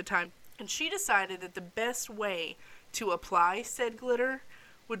friend at the time, and she decided that the best way to apply said glitter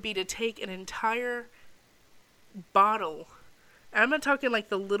would be to take an entire bottle. And I'm not talking like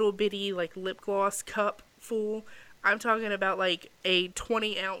the little bitty like lip gloss cup full. I'm talking about like a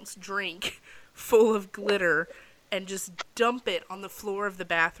 20-ounce drink full of glitter, and just dump it on the floor of the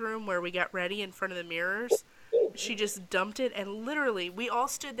bathroom where we got ready in front of the mirrors. She just dumped it, and literally we all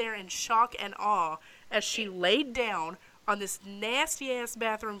stood there in shock and awe as she laid down on this nasty ass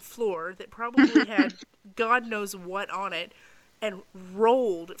bathroom floor that probably had God knows what on it, and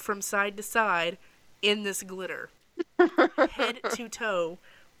rolled from side to side in this glitter. Head to toe,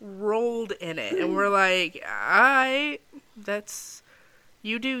 rolled in it. And we're like, alright, that's,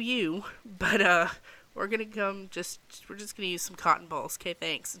 you do you, but we're gonna we're just gonna use some cotton balls, okay,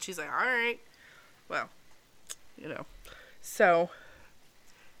 thanks. And she's like, alright, well, you know. So,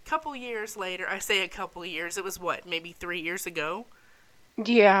 couple years later, I say a couple years, it was what, maybe 3 years ago?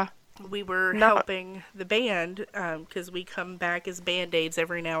 Yeah. We were helping the band, because we come back as Band-Aids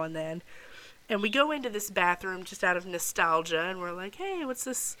every now and then. And we go into this bathroom just out of nostalgia, and we're like, hey, what's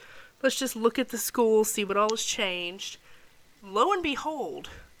this let's just look at the school, see what all has changed. Lo and behold,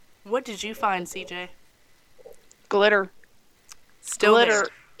 what did you find, CJ? Glitter. Still Glitter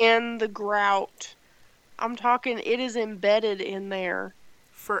there. in the grout. I'm talking, it is embedded in there.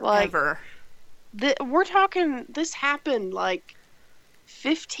 Forever. We're talking, this happened like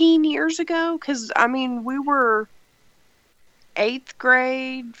 15 years ago, because, I mean, we were 8th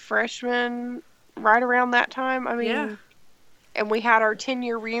grade, freshmen, right around that time. I mean, Yeah. and we had our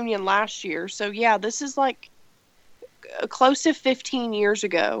 10-year reunion last year. So, yeah, this is like close to 15 years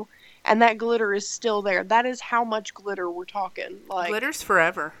ago, and that glitter is still there. That is how much glitter we're talking. Like, Glitter's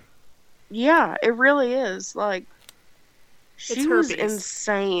forever. yeah, it really is. Like, she was herpes.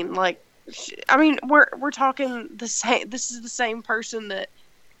 insane. Like, I mean, we're talking the same. This is the same person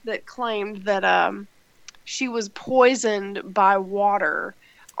that claimed that she was poisoned by water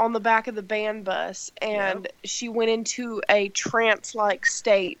on the back of the band bus, and she went into a trance-like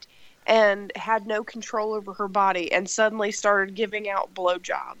state and had no control over her body, and suddenly started giving out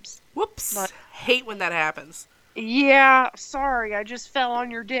blowjobs. Whoops. Like, hate when that happens. yeah, sorry, I just fell on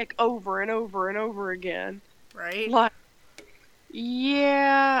your dick over and over and over again. Right? Like,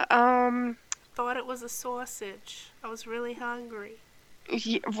 yeah, Thought it was a sausage. I was really hungry.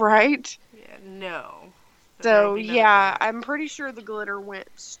 right? Yeah, no. So, yeah, I'm pretty sure the glitter went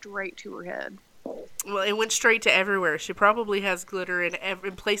straight to her head. Well, it went straight to everywhere. She probably has glitter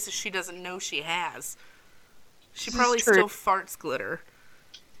in places she doesn't know she has. She This is probably true. still farts glitter.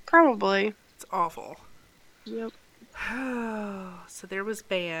 Probably. It's awful. Yep. So there was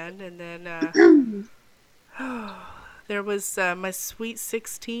band, and then there was my Sweet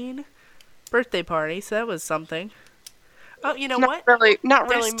 16 birthday party, so that was something. Oh, you know what? Not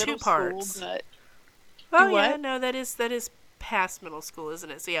really There's middle two parts. school, but Oh, Do yeah, what? no, that is past middle school,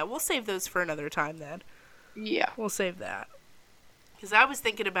 isn't it? So, yeah, we'll save those for another time then. yeah. We'll save that. Because I was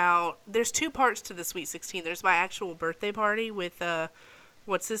thinking about, there's two parts to the Sweet 16. There's my actual birthday party with,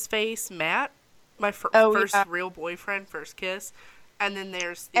 what's his face? Matt? My first yeah. real boyfriend, first kiss. And then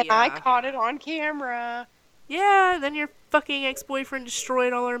there's the, And I caught it on camera. yeah, then your fucking ex-boyfriend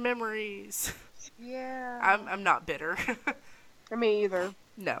destroyed all our memories. Yeah. I'm not bitter. Me either.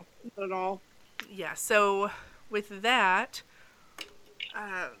 No. Not at all. Yeah, so with that,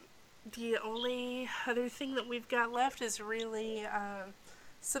 the only other thing that we've got left is really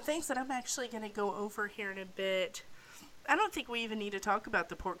some things that I'm actually going to go over here in a bit. I don't think we even need to talk about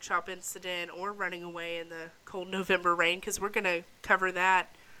the pork chop incident or running away in the cold November rain, because we're going to cover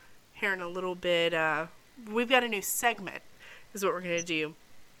that here in a little bit. We've got a new segment, is what we're going to do.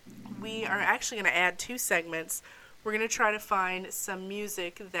 We are actually going to add 2 segments. We're going to try to find some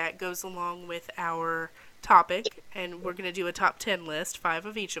music that goes along with our topic, and we're going to do a top 10 list, 5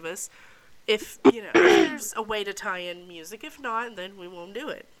 of each of us. If, if there's a way to tie in music. If not, then we won't do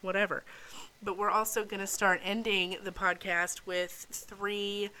it. Whatever. But we're also going to start ending the podcast with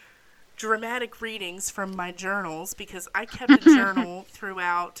 3 dramatic readings from my journals, because I kept a journal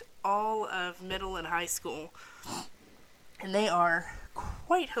throughout all of middle and high school. And they are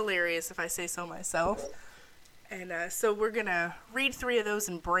quite hilarious, if I say so myself. And so we're going to read 3 of those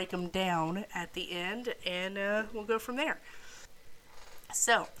and break them down at the end, and we'll go from there.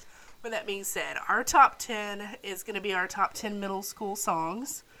 So, with that being said, our top 10 is going to be our top 10 middle school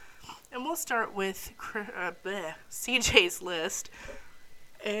songs. And we'll start with CJ's list.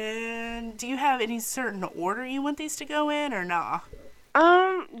 And do you have any certain order you want these to go in, or nah?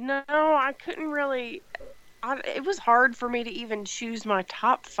 No, I couldn't really. It was hard for me to even choose my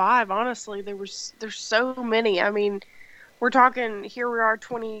top 5. Honestly, there's so many. I mean, we're talking, here we are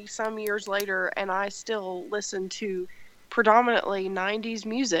 20 some years later, and I still listen to predominantly 90s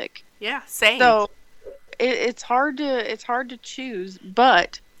music. Yeah, same. So it's hard to choose,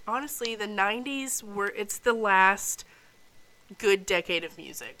 but honestly, the 90s it's the last good decade of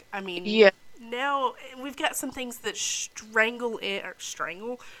music. I mean, yeah. Now we've got some things that strangle,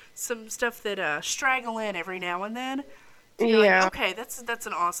 some stuff that straggle in every now and then. So you're Yeah. like, okay, that's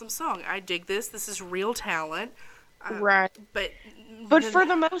an awesome song. I dig this. This is real talent. Right. But for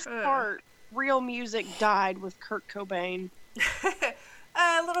the most part, real music died with Kurt Cobain.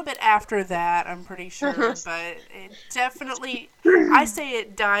 A little bit after that, I'm pretty sure, but it definitely, I say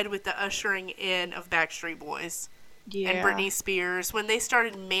it died with the ushering in of Backstreet Boys. Yeah. And Britney Spears, when they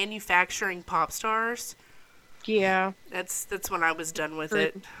started manufacturing pop stars. Yeah. That's when I was done with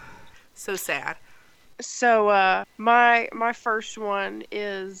it. So sad. So my first one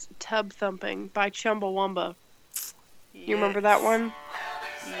is Tub Thumping by Chumbawamba. You remember that one?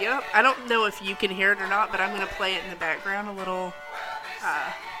 Yep. I don't know if you can hear it or not, but I'm going to play it in the background a little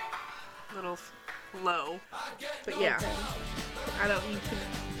low. But yeah. I don't, you can...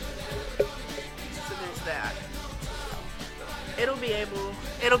 there's that. It'll be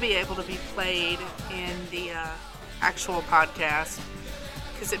able to be played in the actual podcast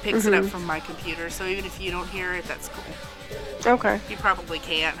because it picks it up from my computer. So even if you don't hear it, that's cool. Okay. You probably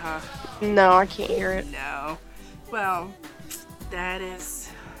can't, huh? No, I can't hear it. No. Well, that's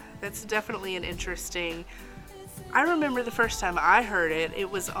definitely an interesting. I remember the first time I heard it. It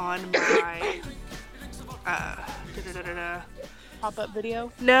was on my Pop-up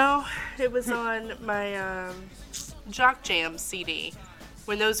video? No, it was on my Jock Jam CD.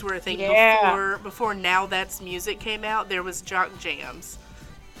 When those were a thing before Now That's Music came out, there was Jock Jams.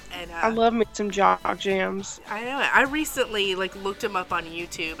 And I love me some Jock Jams. I know it. I recently looked them up on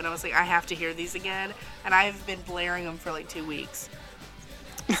YouTube, and I was like, I have to hear these again. And I've been blaring them for 2 weeks.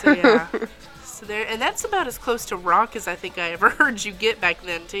 So yeah, and that's about as close to rock as I think I ever heard you get back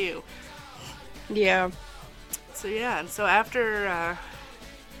then too. Yeah. So yeah, and so after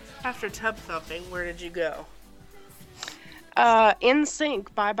Tub Thumping, where did you go?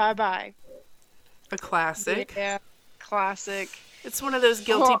 NSYNC, Bye Bye Bye. A classic. Yeah, classic. It's one of those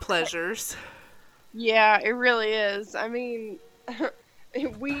guilty pleasures. Yeah, it really is. I mean,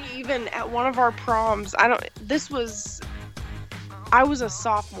 we even at one of our proms, I was a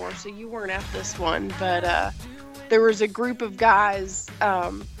sophomore, so you weren't at this one, but there was a group of guys,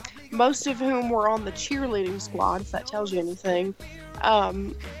 most of whom were on the cheerleading squad, if that tells you anything.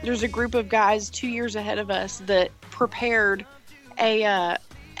 There's a group of guys 2 years ahead of us that prepared a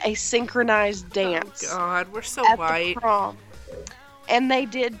synchronized dance. Oh God, we're so at white. The prom. And they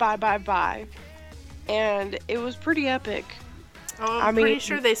did Bye Bye Bye. And it was pretty epic. Oh, I'm pretty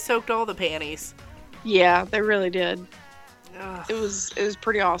sure they soaked all the panties. Yeah, they really did. Ugh. It was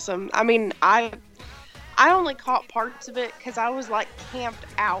pretty awesome. I mean, I only caught parts of it because I was camped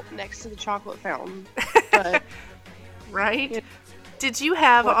out next to the chocolate fountain. But, right? Yeah. Did you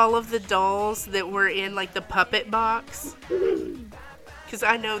have all of the dolls that were in the puppet box? Because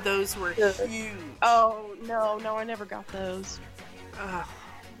I know those were huge. Oh, no, I never got those. Oh,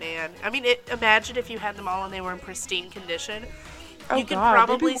 man. I mean, imagine if you had them all and they were in pristine condition. Oh, you could God,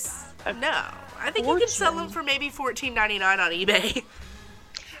 probably... No. I think you could sell them for maybe $14.99 on eBay.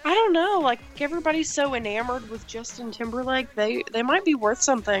 I don't know. Everybody's so enamored with Justin Timberlake. They might be worth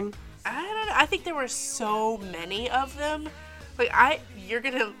something. I don't know. I think there were so many of them. You're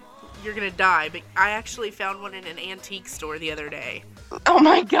gonna die, but I actually found one in an antique store the other day. Oh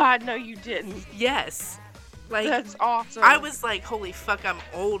my God, no you didn't. Yes. That's awesome. I was like, holy fuck, I'm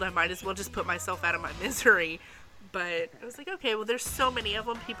old. I might as well just put myself out of my misery. But I was like, okay, well, there's so many of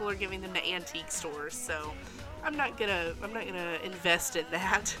them. People are giving them to antique stores, so I'm not gonna invest in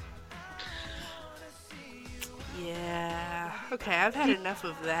that. Yeah. Okay, I've had enough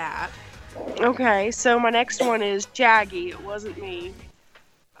of that. Okay, so my next one is Shaggy. It wasn't me.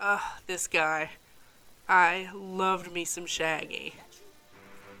 This guy. I loved me some Shaggy.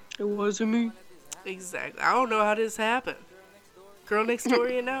 It wasn't me. Exactly. I don't know how this happened. Girl next door,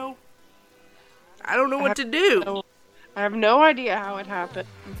 you know? I don't know what to do. I have no idea how it happened.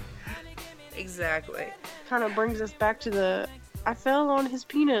 Exactly. Kind of brings us back to I fell on his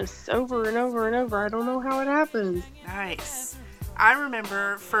penis over and over and over. I don't know how it happened. Nice. I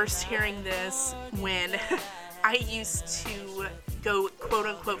remember first hearing this when I used to go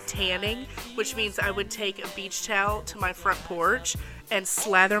quote-unquote tanning, which means I would take a beach towel to my front porch and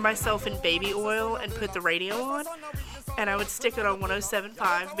slather myself in baby oil and put the radio on. And I would stick it on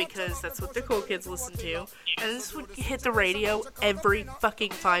 107.5 because that's what the cool kids listen to. And this would hit the radio every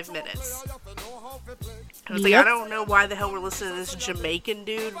fucking 5 minutes. I was like, I don't know why the hell we're listening to this Jamaican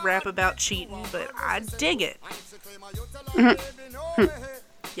dude rap about cheating, but I dig it.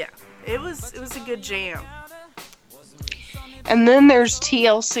 Yeah, it was a good jam. And then there's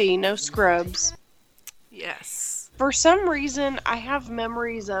TLC, No Scrubs. Yes. For some reason, I have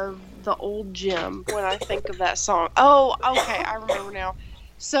memories of the old gym when I think of that song. Oh, okay, I remember now.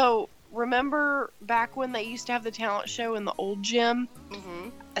 So, remember back when they used to have the talent show in the old gym? Mm-hmm.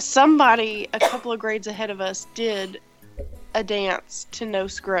 Somebody a couple of grades ahead of us did a dance to No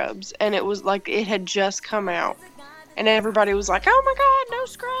Scrubs, and it was like it had just come out. And everybody was like, oh my God, No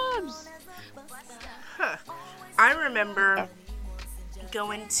Scrubs! Huh. I remember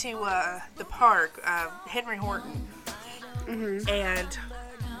going to the park, Henry Horton, and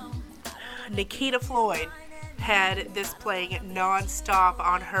Nikita Floyd had this playing non-stop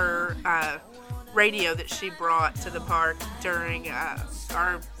on her radio that she brought to the park during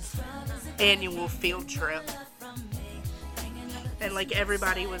our annual field trip. And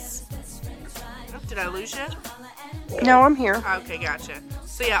everybody was... Oh, did I lose you? No, I'm here. Okay, gotcha.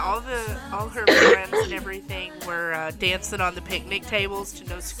 So yeah, all her friends and everything were dancing on the picnic tables to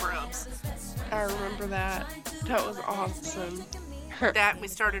No Scrubs. I remember that. That was awesome. That we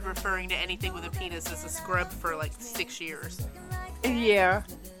started referring to anything with a penis as a scrub for like 6 years. Yeah.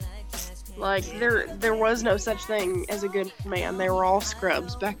 Like, there was no such thing as a good man. They were all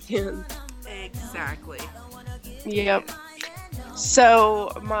scrubs back then. Exactly. Yep.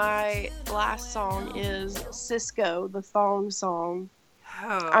 So, my last song is Cisco, the thong song.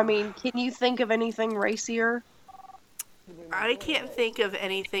 Oh, I mean, can you think of anything racier? I can't think of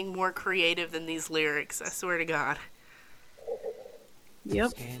anything more creative than these lyrics. I swear to God.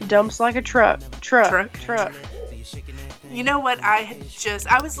 Yep. Dumps like a truck. Truck. You know what? I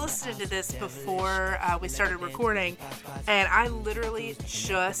was listening to this before we started recording, and I literally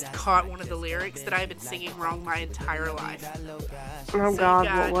just caught one of the lyrics that I've been singing wrong my entire life. Oh, So God,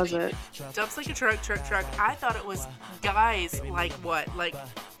 you what got was it? Dumps like a truck. I thought it was guys like what? Like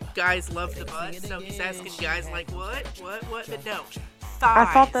guys love the butt. So he's asking guys like what? But no, thighs.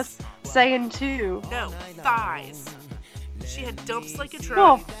 I thought that's saying too. No, thighs. She had dumps like a truck,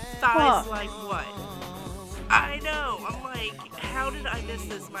 Well, thighs fuck. like what? I know. I'm like, how did I miss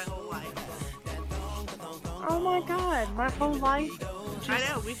this my whole life? Oh my God, my whole life. I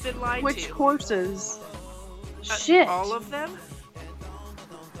know, we've been lied Which to. courses? Shit. All of them?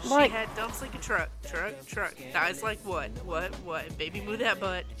 Like- She had dumps like a truck. Thighs like what? Baby, move that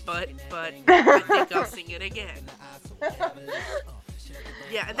butt. I think I'll sing it again.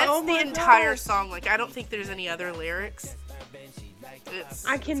 Yeah, and that's Oh the my entire gosh. song. Like, I don't think there's any other lyrics.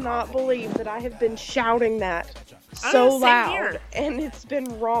 I cannot believe that I have been shouting that Oh, so same loud, here. and it's been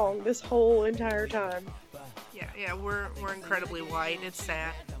wrong this whole entire time. Yeah, we're incredibly white. It's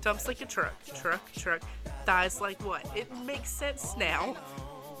sad. Dumps like a truck. Thighs like what? It makes sense now.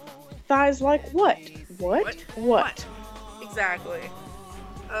 Thighs like what? What? Exactly.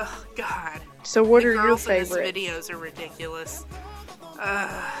 Oh God. So what The are your girls in favorites? this videos are ridiculous.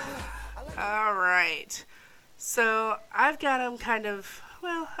 All right. So I've got them kind of.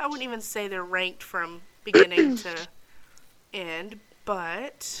 Well, I wouldn't even say they're ranked from beginning to end,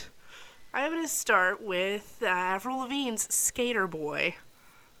 but I'm going to start with Avril Lavigne's "Skater Boy."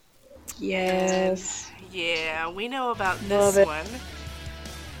 Yes. Yeah, we know about Love this it. one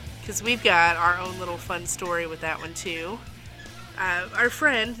because we've got our own little fun story with that one too. Our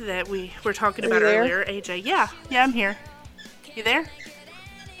friend that we were talking Are about you there? earlier, AJ. Yeah, I'm here. You there?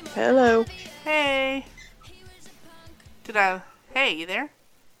 Hello. Hey. Hey, you there?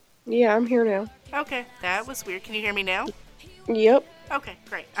 Yeah, I'm here now. Okay, that was weird. Can you hear me now? Yep. Okay,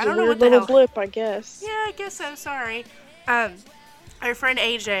 great. I It's a don't know weird what the little hell. blip, I guess. Yeah, I guess so. Sorry. Our friend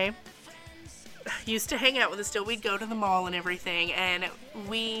AJ used to hang out with us still. We'd go to the mall and everything, and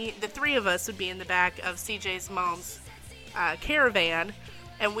the three of us would be in the back of CJ's mom's caravan,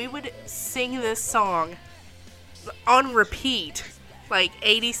 and we would sing this song on repeat like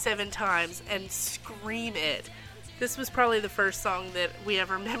 87 times and scream it. This was probably the first song that we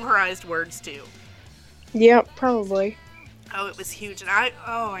ever memorized words to. Yep, probably. Oh, it was huge. And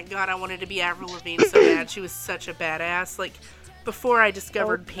oh my God, I wanted to be Avril Lavigne so bad. She was such a badass. Like, before I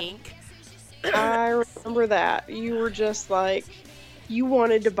discovered Pink. I remember that. You were just like, you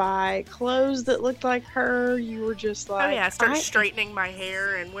wanted to buy clothes that looked like her. You were just like, Oh yeah, I started straightening my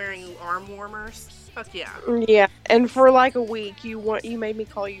hair and wearing arm warmers. Fuck yeah. Yeah, and for like a week, you made me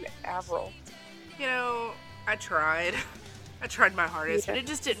call you Avril. You know, I tried. I tried my hardest, Yeah. but it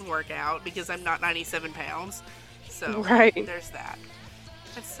just didn't work out because I'm not 97 pounds. So, Right. there's that.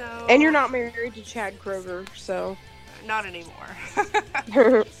 And so... And you're not married to Chad Kroger, so. Not anymore.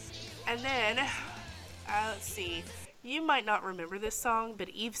 And then, let's see. You might not remember this song, but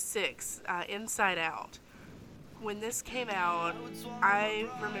Eve 6, Inside Out. When this came out, I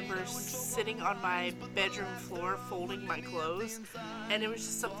remember sitting on my bedroom floor folding my clothes, and there was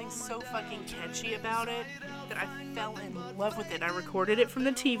just something so fucking catchy about it that I fell in love with it. I recorded it from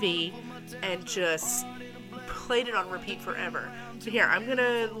the TV and just played it on repeat forever. So here, I'm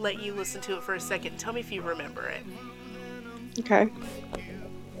gonna let you listen to it for a second and tell me if you remember it. Okay.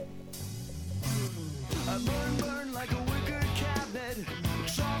 I burn like a wicker cabinet,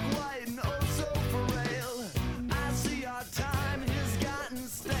 chalk white and oh so frail. I see our time has gotten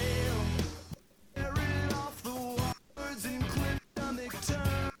stale. Tearing off the words in quick stomach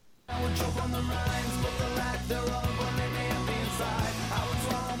turn. I would choke on the rhymes, but the lack thereof when they nailed me inside. I would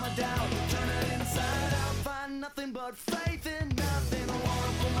swallow my doubt, turn it inside out, find nothing but faith in nothing. I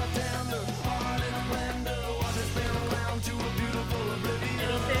wanna put my tender heart in a blender, watch it spin around to a beautiful oblivion.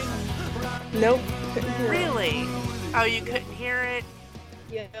 Anything? Nope. Couldn't hear it. Really? Oh, you couldn't hear it?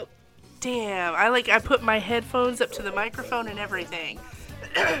 Yep. damn. I put my headphones up to the microphone and everything.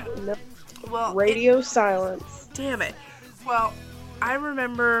 No. Well, Radio silence. damn it. Well, I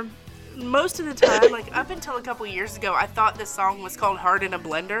remember most of the time, like up until a couple years ago, I thought this song was called Heart in a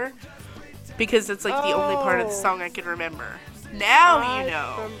Blender because it's like the only part of the song I could remember. Now I you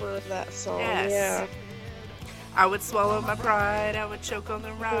know. remember that song. Yes. Yeah. I would swallow my pride, I would choke on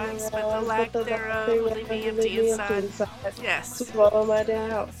the rhymes, but the lack thereof would leave me empty inside. Yes. Swallow my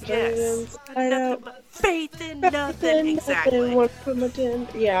doubt. Yes. I Nothing but faith in nothing. Exactly.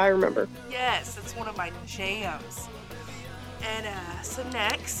 Yeah, I remember. Yes, it's one of my jams. And so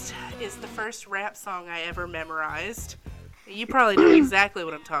next is the first rap song I ever memorized. You probably know exactly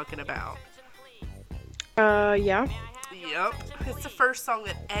what I'm talking about. Yeah. Yep. It's the first song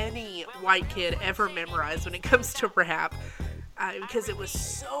that any white kid ever memorized when it comes to rap. Because it was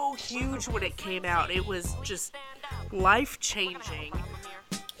so huge when it came out. It was just life-changing.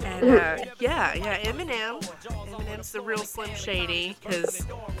 And, Eminem's the real Slim Shady. Because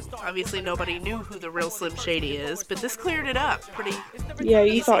obviously nobody knew who the real Slim Shady is. But this cleared it up pretty Yeah,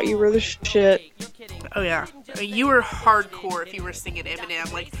 you easy. thought you were the shit. Oh, yeah. You were hardcore if you were singing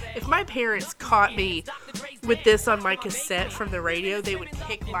Eminem. Like, if my parents caught me with this on my cassette from the radio, they would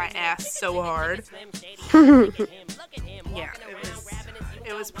kick my ass so hard. Yeah,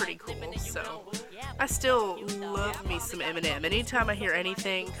 it was pretty cool. So, I still love me some Eminem. Anytime I hear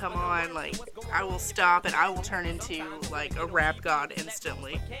anything come on, like, I will stop and I will turn into, like, a rap god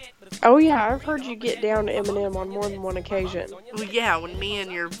instantly. Oh yeah, I've heard you get down to Eminem on more than one occasion. Well, yeah, when me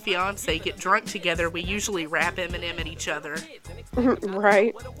and your fiance get drunk together, we usually rap Eminem at each other.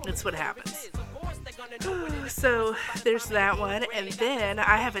 Right. That's what happens. So there's that one, and then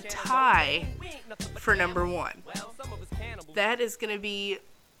I have a tie for number one. That is going to be,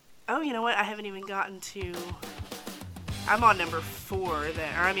 oh, you know what? I haven't even gotten to, I'm on number 4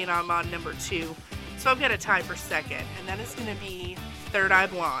 then, I'm on number 2. So I've got a tie for second, and that is going to be Third Eye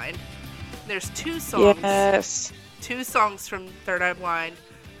Blind. There's 2 songs. Yes. 2 songs from Third Eye Blind.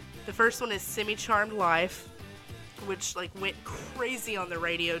 The first one is Semi-Charmed Life, which like went crazy on the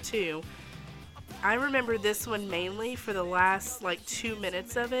radio too. I remember this one mainly for the last like 2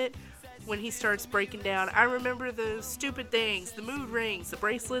 minutes of it when he starts breaking down. I remember the stupid things, the mood rings, the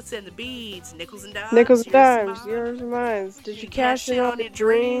bracelets and the beads, nickels and dimes. Nickels and dimes, yours yours and mine. Did you You cash in on your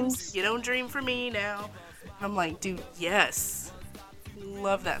dreams? You don't dream for me now. I'm like, dude, yes.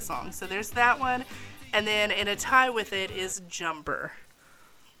 Love that song. So there's that one. And then in a tie with it is Jumper.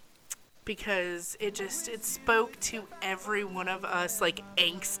 Because it spoke to every one of us, like,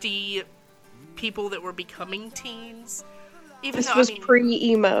 angsty people that were becoming teens. Even This though, was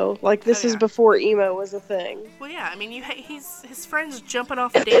pre-emo. Like, this is yeah. before emo was a thing. Well, yeah, I mean, his friend's jumping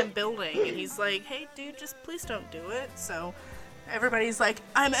off a damn building, and he's like, hey, dude, just please don't do it. So everybody's like,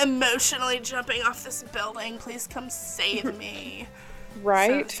 I'm emotionally jumping off this building. Please come save me.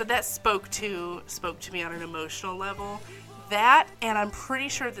 Right? So that spoke to me on an emotional level. That, and I'm pretty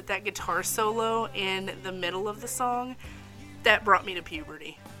sure that guitar solo in the middle of the song, that brought me to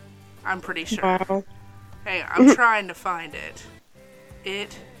puberty. I'm pretty sure. Wow. Hey, I'm trying to find it.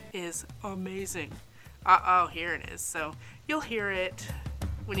 It is amazing. Oh, here it is. So you'll hear it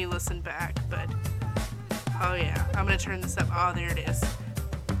when you listen back, but oh yeah, I'm gonna turn this up. Oh, there it is.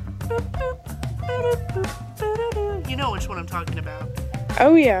 You know which one I'm talking about.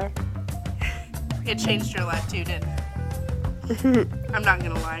 Oh, yeah. It changed your life too, didn't it? I'm not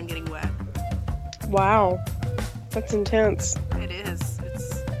gonna lie, I'm getting wet. Wow. That's intense. It is.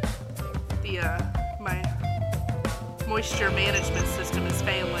 It's the my moisture management system is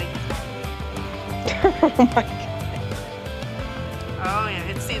failing. Oh, my God. Oh yeah,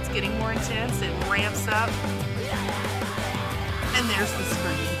 it's getting more intense. It ramps up, and there's the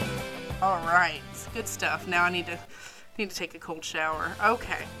screen. All right, it's good stuff. Now I need to take a cold shower.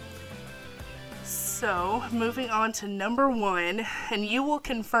 Okay. So moving on to number 1, and you will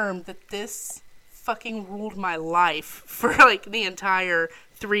confirm that this fucking ruled my life for like the entire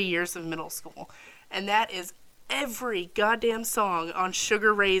 3 years of middle school, and that is every goddamn song on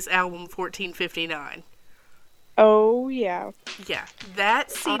Sugar Ray's album 1459. Oh, yeah. Yeah,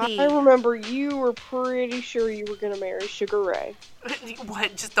 that CD. I remember you were pretty sure you were going to marry Sugar Ray.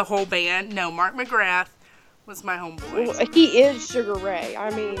 What, just the whole band? No, Mark McGrath was my homeboy. Well, he is Sugar Ray. I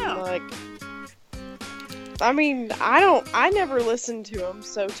mean, No. I never listened to him,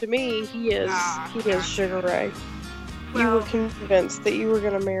 so to me, he is Sugar Ray. You were Well, convinced that you were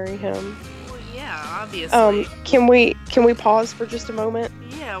going to marry him. well, yeah, obviously. Can we pause for just a moment?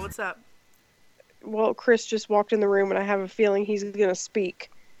 Yeah, what's up? Well, Chris just walked in the room, and I have a feeling he's going to speak,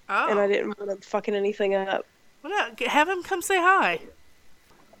 Oh, and I didn't want to fucking anything up. well, no, have him come say hi.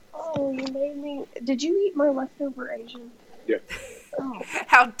 Oh, you made me. Did you eat my leftover Asian? Yeah. Oh,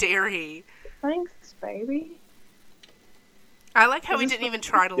 How dare he? thanks, baby. I like how Is he this didn't what- even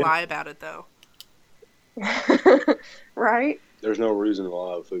try to Yeah. lie about it, though. Right? There's no reason to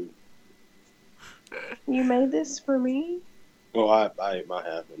lie of food. You made this for me? Well, I ate my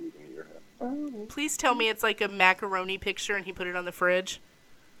half and you can eat your half. Oh. Please tell me it's like a macaroni picture and he put it on the fridge.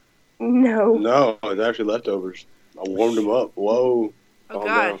 No. No, it's actually leftovers. I warmed them up. Whoa. Oh, Calm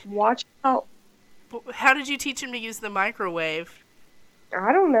God. down. Watch out. How did you teach him to use the microwave?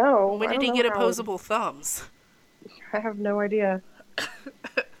 I don't know. When I did don't he know get how- opposable thumbs? I have no idea.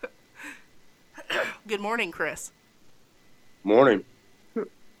 Good morning, Chris. Morning. So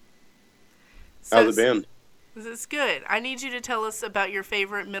How's it been? This is good. I need you to tell us about your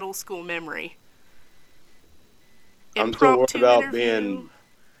favorite middle school memory. I'm still worried Impromptu about interview.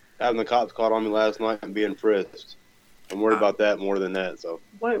 having the cops caught on me last night and being frisked. I'm worried about that more than that, so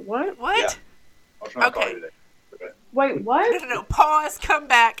Wait, what? What? Yeah. I'll try to call Okay. you today. Wait, No, what? no, no. Pause. Come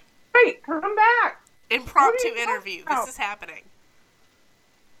back. Wait, come back. Impromptu What are you talking interview. about? This is happening.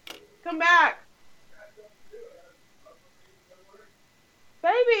 Come back.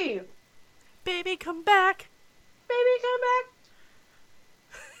 Baby. Baby, come back. Baby, come back.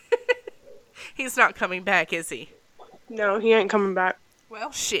 He's not coming back, is he? No, he ain't coming back.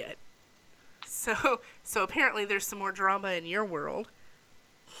 Well, shit. So apparently there's some more drama in your world.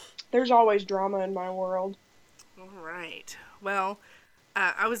 There's always drama in my world. All right. Well,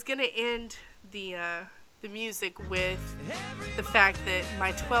 I was gonna end the music with the fact that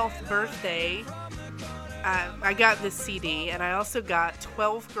my 12th birthday, I got this CD, and I also got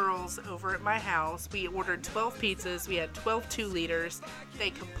 12 girls over at my house. We ordered 12 pizzas. We had 12 2-liters. They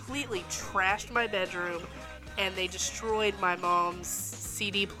completely trashed my bedroom, and they destroyed my mom's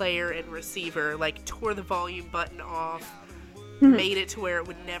CD player and receiver. Like, tore the volume button off, made it to where it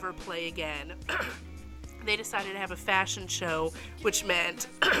would never play again. They decided to have a fashion show, which meant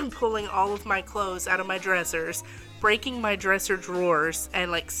pulling all of my clothes out of my dressers, breaking my dresser drawers, and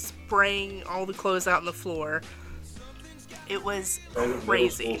like spraying all the clothes out on the floor. It was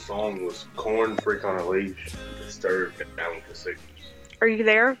crazy. Middle school song was Corn Freak on a Leash. Disturbed down with the sickness. Are you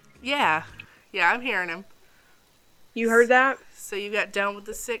there? Yeah, I'm hearing him. You heard that? So you got Down with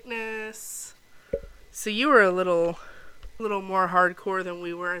the Sickness. So you were a little more hardcore than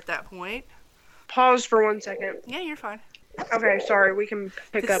we were at that point. Pause for 1 second. Yeah, you're fine. Okay, sorry. We can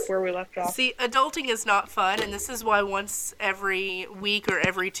pick This- up where we left off. See, adulting is not fun, and this is why once every week or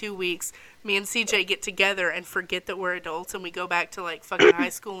every 2 weeks, me and CJ get together and forget that we're adults, and we go back to like fucking high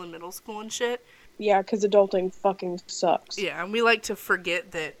school and middle school and shit. Yeah, because adulting fucking sucks. Yeah, and we like to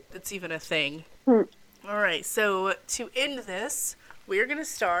forget that it's even a thing. Hmm. All right, so to end this, we're going to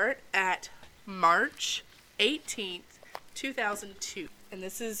start at March 18th, 2002. And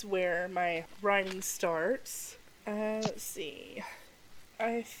this is where my writing starts. Let's see.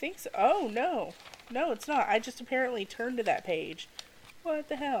 I think so. Oh, no. No, it's not. I just apparently turned to that page. What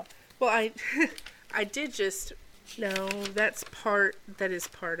the hell? Well, I did just... No, that is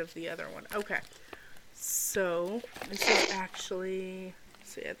part of the other one. Okay. So, this is actually...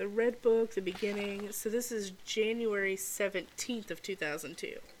 So, yeah, the Red Book, the beginning. So, this is January 17th of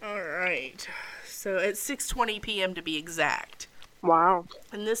 2002. Alright. So, at 6:20 p.m. to be exact. Wow.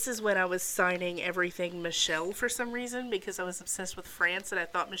 And this is when I was signing everything Michelle for some reason, because I was obsessed with France and I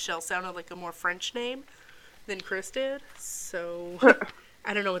thought Michelle sounded like a more French name than Chris did. So,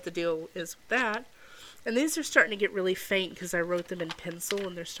 I don't know what the deal is with that. And these are starting to get really faint because I wrote them in pencil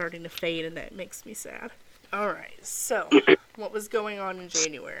and they're starting to fade, and that makes me sad. Alright, so, what was going on in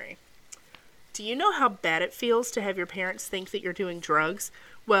January? Do you know how bad it feels to have your parents think that you're doing drugs?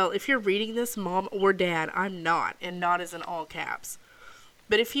 Well, if you're reading this, Mom or Dad, I'm not, and not is in all caps.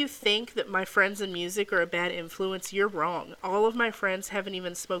 But if you think that my friends in music are a bad influence, you're wrong. All of my friends haven't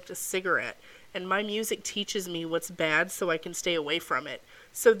even smoked a cigarette, and my music teaches me what's bad so I can stay away from it.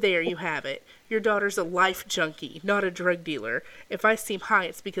 So there you have it. Your daughter's a life junkie, not a drug dealer. If I seem high,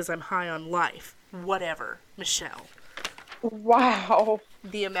 it's because I'm high on life. Whatever, Michelle. Wow.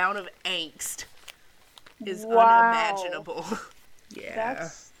 The amount of angst is Wow. unimaginable. Yeah.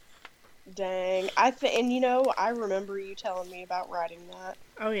 That's dang. And you know, I remember you telling me about writing that.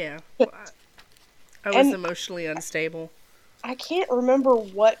 Oh, yeah. Well, I was And- emotionally unstable. I can't remember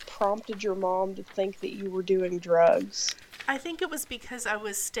what prompted your mom to think that you were doing drugs. I think it was because I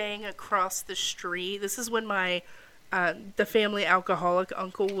was staying across the street. This is when my the family alcoholic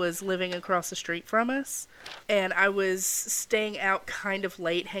uncle was living across the street from us, and I was staying out kind of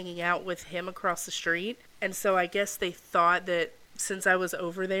late, hanging out with him across the street. And so I guess they thought that since I was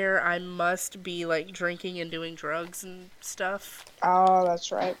over there, I must be, like, drinking and doing drugs and stuff. Oh,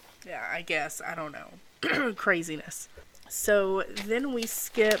 that's right. Yeah, I guess. I don't know. Craziness. So then we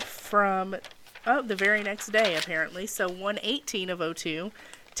skip from, the very next day, apparently. So 1/18 of 02,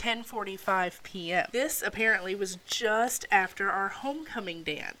 10:45 p.m. This apparently was just after our homecoming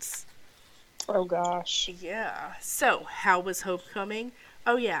dance. Oh, gosh. Yeah. So, how was homecoming?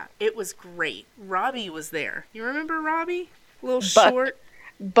 Oh, yeah, it was great. Robbie was there. You remember Robbie? Little short.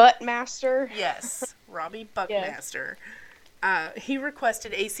 Buttmaster. Yes, Robbie Buckmaster. He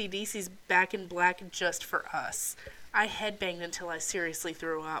requested AC/DC's Back in Black just for us. I headbanged until I seriously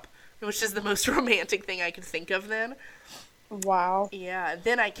threw up, which is the most romantic thing I could think of then. Wow. Yeah,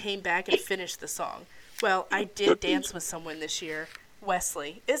 then I came back and finished the song. Well, I did dance with someone this year.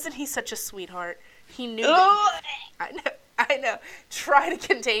 Wesley. Isn't he such a sweetheart? He knew that... I know. Try to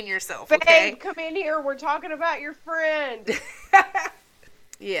contain yourself, okay? Babe, come in here. We're talking about your friend.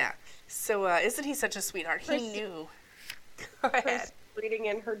 Yeah. So, isn't he such a sweetheart? He knew. Go ahead. Reading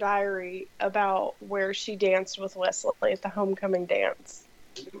in her diary about where she danced with Wesley at the homecoming dance.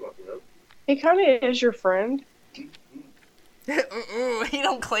 He kind of is your friend. He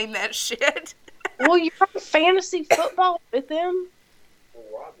don't claim that shit. Well, you're on fantasy football with him.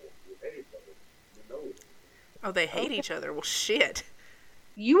 Oh, they hate each other. Well, shit.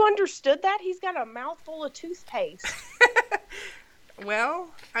 You understood that? He's got a mouthful of toothpaste. Well,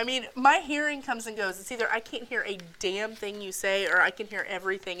 I mean, my hearing comes and goes. It's either I can't hear a damn thing you say or I can hear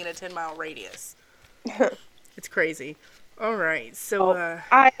everything in a 10-mile radius. It's crazy. All right, so...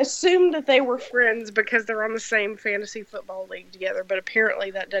 I assumed that they were friends because they're on the same fantasy football league together, but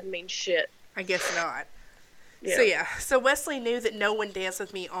apparently that doesn't mean shit. I guess not. Yeah. So Wesley knew that no one danced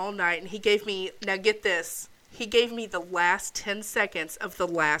with me all night, and he gave me... Now get this. He gave me the last 10 seconds of the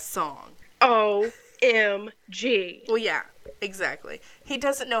last song. OMG. Well, yeah, exactly. He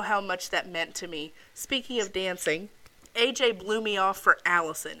doesn't know how much that meant to me. Speaking of dancing, AJ blew me off for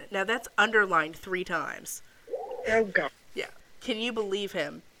Allison. Now, that's underlined 3 times. Oh, God. Yeah. Can you believe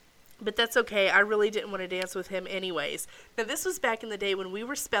him? But that's okay. I really didn't want to dance with him anyways. Now, this was back in the day when we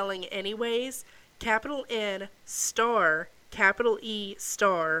were spelling anyways, capital N, star, capital E,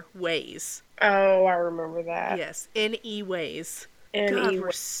 star, ways. Oh, I remember that. Yes, N-E ways. N-E God,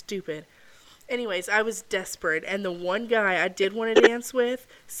 we're stupid. Anyways, I was desperate, and the one guy I did want to dance with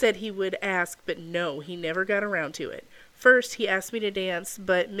said he would ask, but no, he never got around to it. First, he asked me to dance,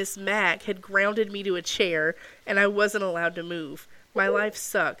 but Miss Mac had grounded me to a chair, and I wasn't allowed to move. My life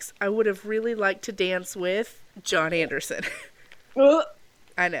sucks. I would have really liked to dance with John Anderson.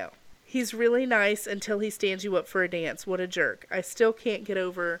 I know. He's really nice until he stands you up for a dance. What a jerk. I still can't get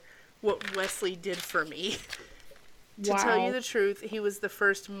over what Wesley did for me. To tell you the truth, he was the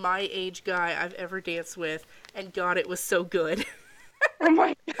first my age guy I've ever danced with, and God, it was so good. Oh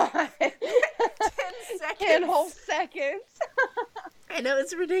my God. 10 seconds. 10 whole seconds. I know,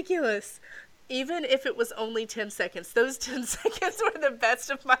 it's ridiculous. Even if it was only 10 seconds, those 10 seconds were the best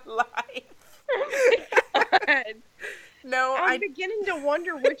of my life. God. No, I'm beginning to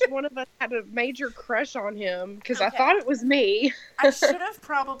wonder which one of us had a major crush on him, because I thought it was me. I should have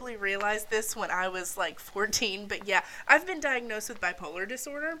probably realized this when I was like 14, but yeah, I've been diagnosed with bipolar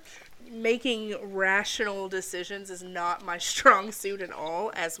disorder. Making rational decisions is not my strong suit at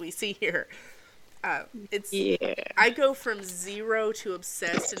all, as we see here. I go from 0 to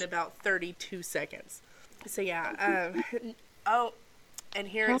obsessed in about 32 seconds. So yeah, and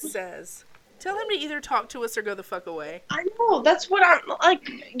here it says, tell him to either talk to us or go the fuck away. I know, that's what I'm, like,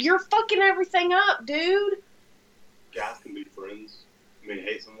 you're fucking everything up, dude. Guys can be friends,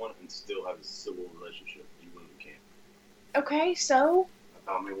 hate someone, and still have a civil relationship. You really can't. Okay, so?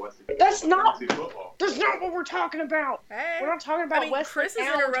 Wesley. That's not what we're talking about. Hey. We're not talking about Wesley Chris is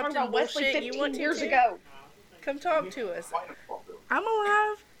now, we're talking interrupting about Wesley bullshit. 15 You want to years too? ago. Come talk to us. I'm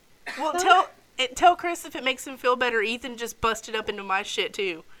alive. Well, tell Chris if it makes him feel better. Ethan just busted up into my shit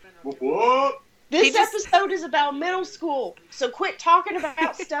too. What? This episode is about middle school, so quit talking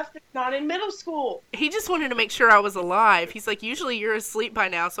about stuff that's not in middle school. He just wanted to make sure I was alive. He's like, usually you're asleep by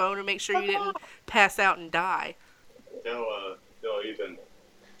now, so I want to make sure you didn't pass out and die. Tell Ethan.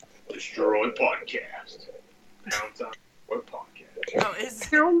 Destroy podcast. Pound sign. What podcast? Oh,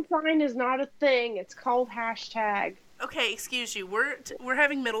 Pound sign is not a thing. It's called hashtag. Okay, excuse you. We're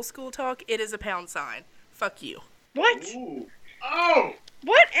having middle school talk. It is a pound sign. Fuck you. What? Ooh. Oh!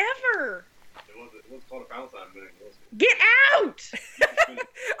 Whatever. It was called a pound sign. Get out!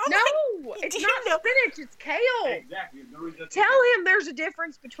 Oh No, it's not spinach. It's kale. Exactly. Tell him there's a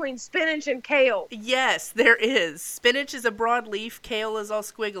difference between spinach and kale. Yes, there is. Spinach is a broad leaf. Kale is all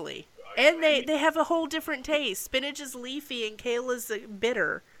squiggly. And they have a whole different taste. Spinach is leafy and kale is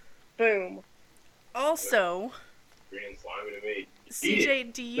bitter. Boom. Also, Green and slimy to me.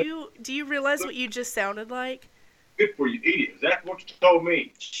 CJ, do you realize what you just sounded like? Good for you. Eat it. That's what you told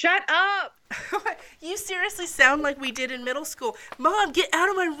me. Shut up! You seriously sound like we did in middle school. Mom, get out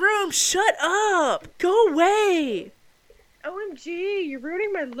of my room. Shut up. Go away. OMG, you're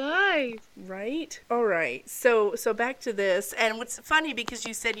ruining my life. Right? All right. So back to this. And what's funny, because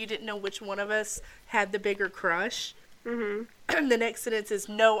you said you didn't know which one of us had the bigger crush. Mm-hmm. The next sentence is,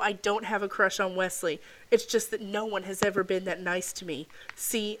 no, I don't have a crush on Wesley. It's just that no one has ever been that nice to me.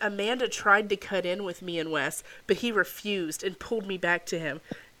 See, Amanda tried to cut in with me and Wes, but he refused and pulled me back to him.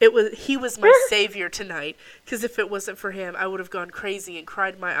 He was my savior tonight, because if it wasn't for him, I would have gone crazy and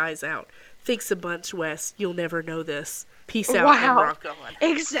cried my eyes out. Thanks a bunch, Wes. You'll never know this. Peace out and rock on.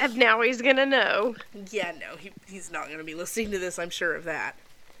 Except now he's gonna know. Yeah, no, he's not gonna be listening to this, I'm sure of that.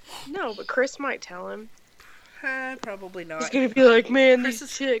 No, but Chris might tell him. Probably not. He's gonna be like, man, these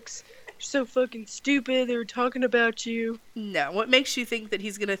chicks are so fucking stupid. They were talking about you. No, what makes you think that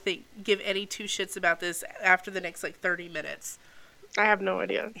he's gonna give any two shits about this after the next, 30 minutes? I have no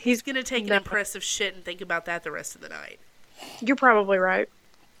idea. He's gonna take an impressive shit and think about that the rest of the night. You're probably right.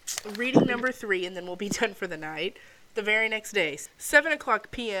 Reading number 3, and then we'll be done for the night. The very next day,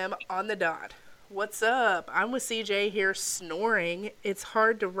 7:00 p.m. on the dot. What's up? I'm with CJ here snoring. It's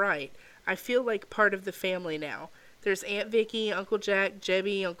hard to write. I feel like part of the family now. There's Aunt Vicky, Uncle Jack,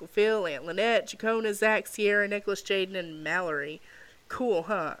 Jebby, Uncle Phil, Aunt Lynette, Jacona, Zach, Sierra, Nicholas, Jaden, and Mallory. Cool,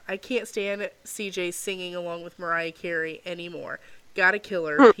 huh? I can't stand CJ singing along with Mariah Carey anymore. Gotta kill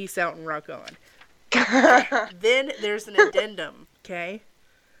her. Peace out and rock on. Then there's an addendum, okay?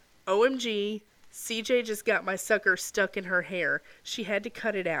 OMG, CJ just got my sucker stuck in her hair. She had to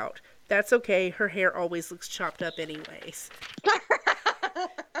cut it out. That's okay. Her hair always looks chopped up anyways.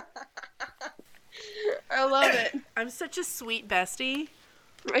 I love it. I'm such a sweet bestie.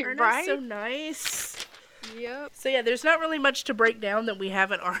 Right? So nice. Yep. So yeah, there's not really much to break down that we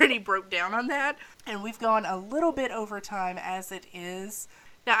haven't already broke down on that. And we've gone a little bit over time as it is.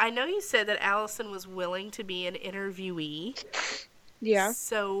 Now, I know you said that Allison was willing to be an interviewee. Yeah.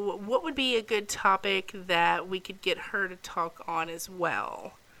 So what would be a good topic that we could get her to talk on as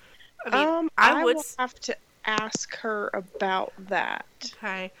well? I mean, I would have to ask her about that.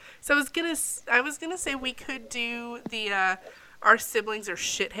 Okay. So I was gonna say we could do the our siblings are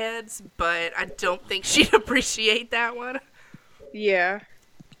shitheads, but I don't think she'd appreciate that one. Yeah.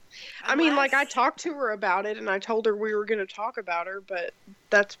 I mean, Unless- I talked to her about it, and I told her we were going to talk about her, but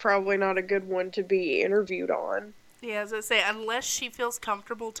that's probably not a good one to be interviewed on. Yeah, as I say, unless she feels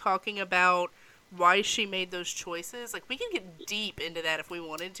comfortable talking about why she made those choices, we could get deep into that if we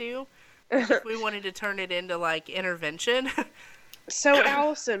wanted to. If we wanted to turn it into, intervention. So,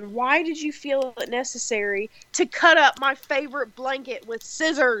 Allison, why did you feel it necessary to cut up my favorite blanket with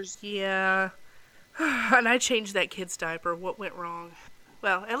scissors? Yeah. And I changed that kid's diaper. What went wrong?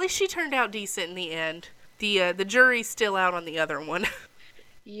 Well, at least she turned out decent in the end. The jury's still out on the other one.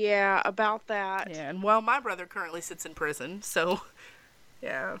 Yeah, about that. Yeah, and my brother currently sits in prison, so,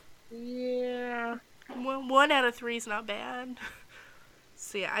 yeah. Yeah. Well, 1 out of 3 is not bad.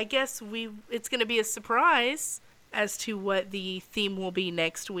 So, yeah, I guess it's going to be a surprise as to what the theme will be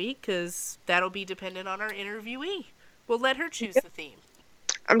next week, because that'll be dependent on our interviewee. We'll let her choose the theme.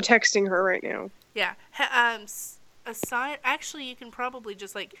 I'm texting her right now. Yeah. Actually, you can probably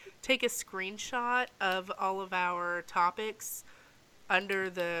just, take a screenshot of all of our topics under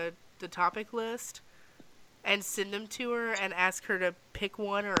the topic list and send them to her and ask her to pick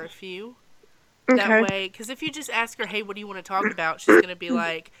one or a few. Okay. That way, because if you just ask her, hey, what do you want to talk about? She's going to be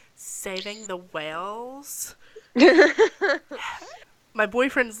like, saving the whales. My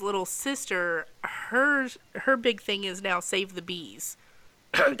boyfriend's little sister, her big thing is now save the bees.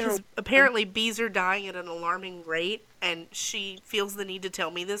 Because apparently bees are dying at an alarming rate, and she feels the need to tell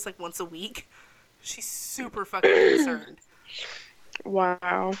me this once a week. She's super fucking concerned.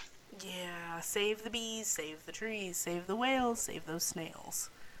 Wow. Yeah, save the bees, save the trees, save the whales, save those snails.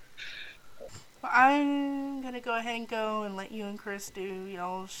 Well, I'm gonna go ahead and go and let you and Chris do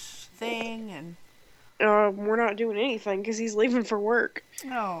y'all's thing, and... We're not doing anything because he's leaving for work.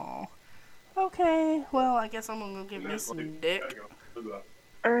 Oh. Okay, well, I guess I'm gonna go give me some dick.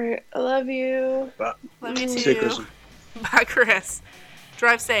 Alright, I love you. Bye. Love you See you, too. Chris. Bye, Chris.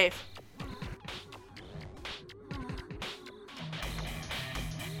 Drive safe.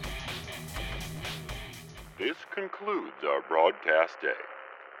 This concludes our broadcast day.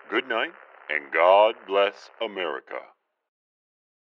 Good night, and God bless America.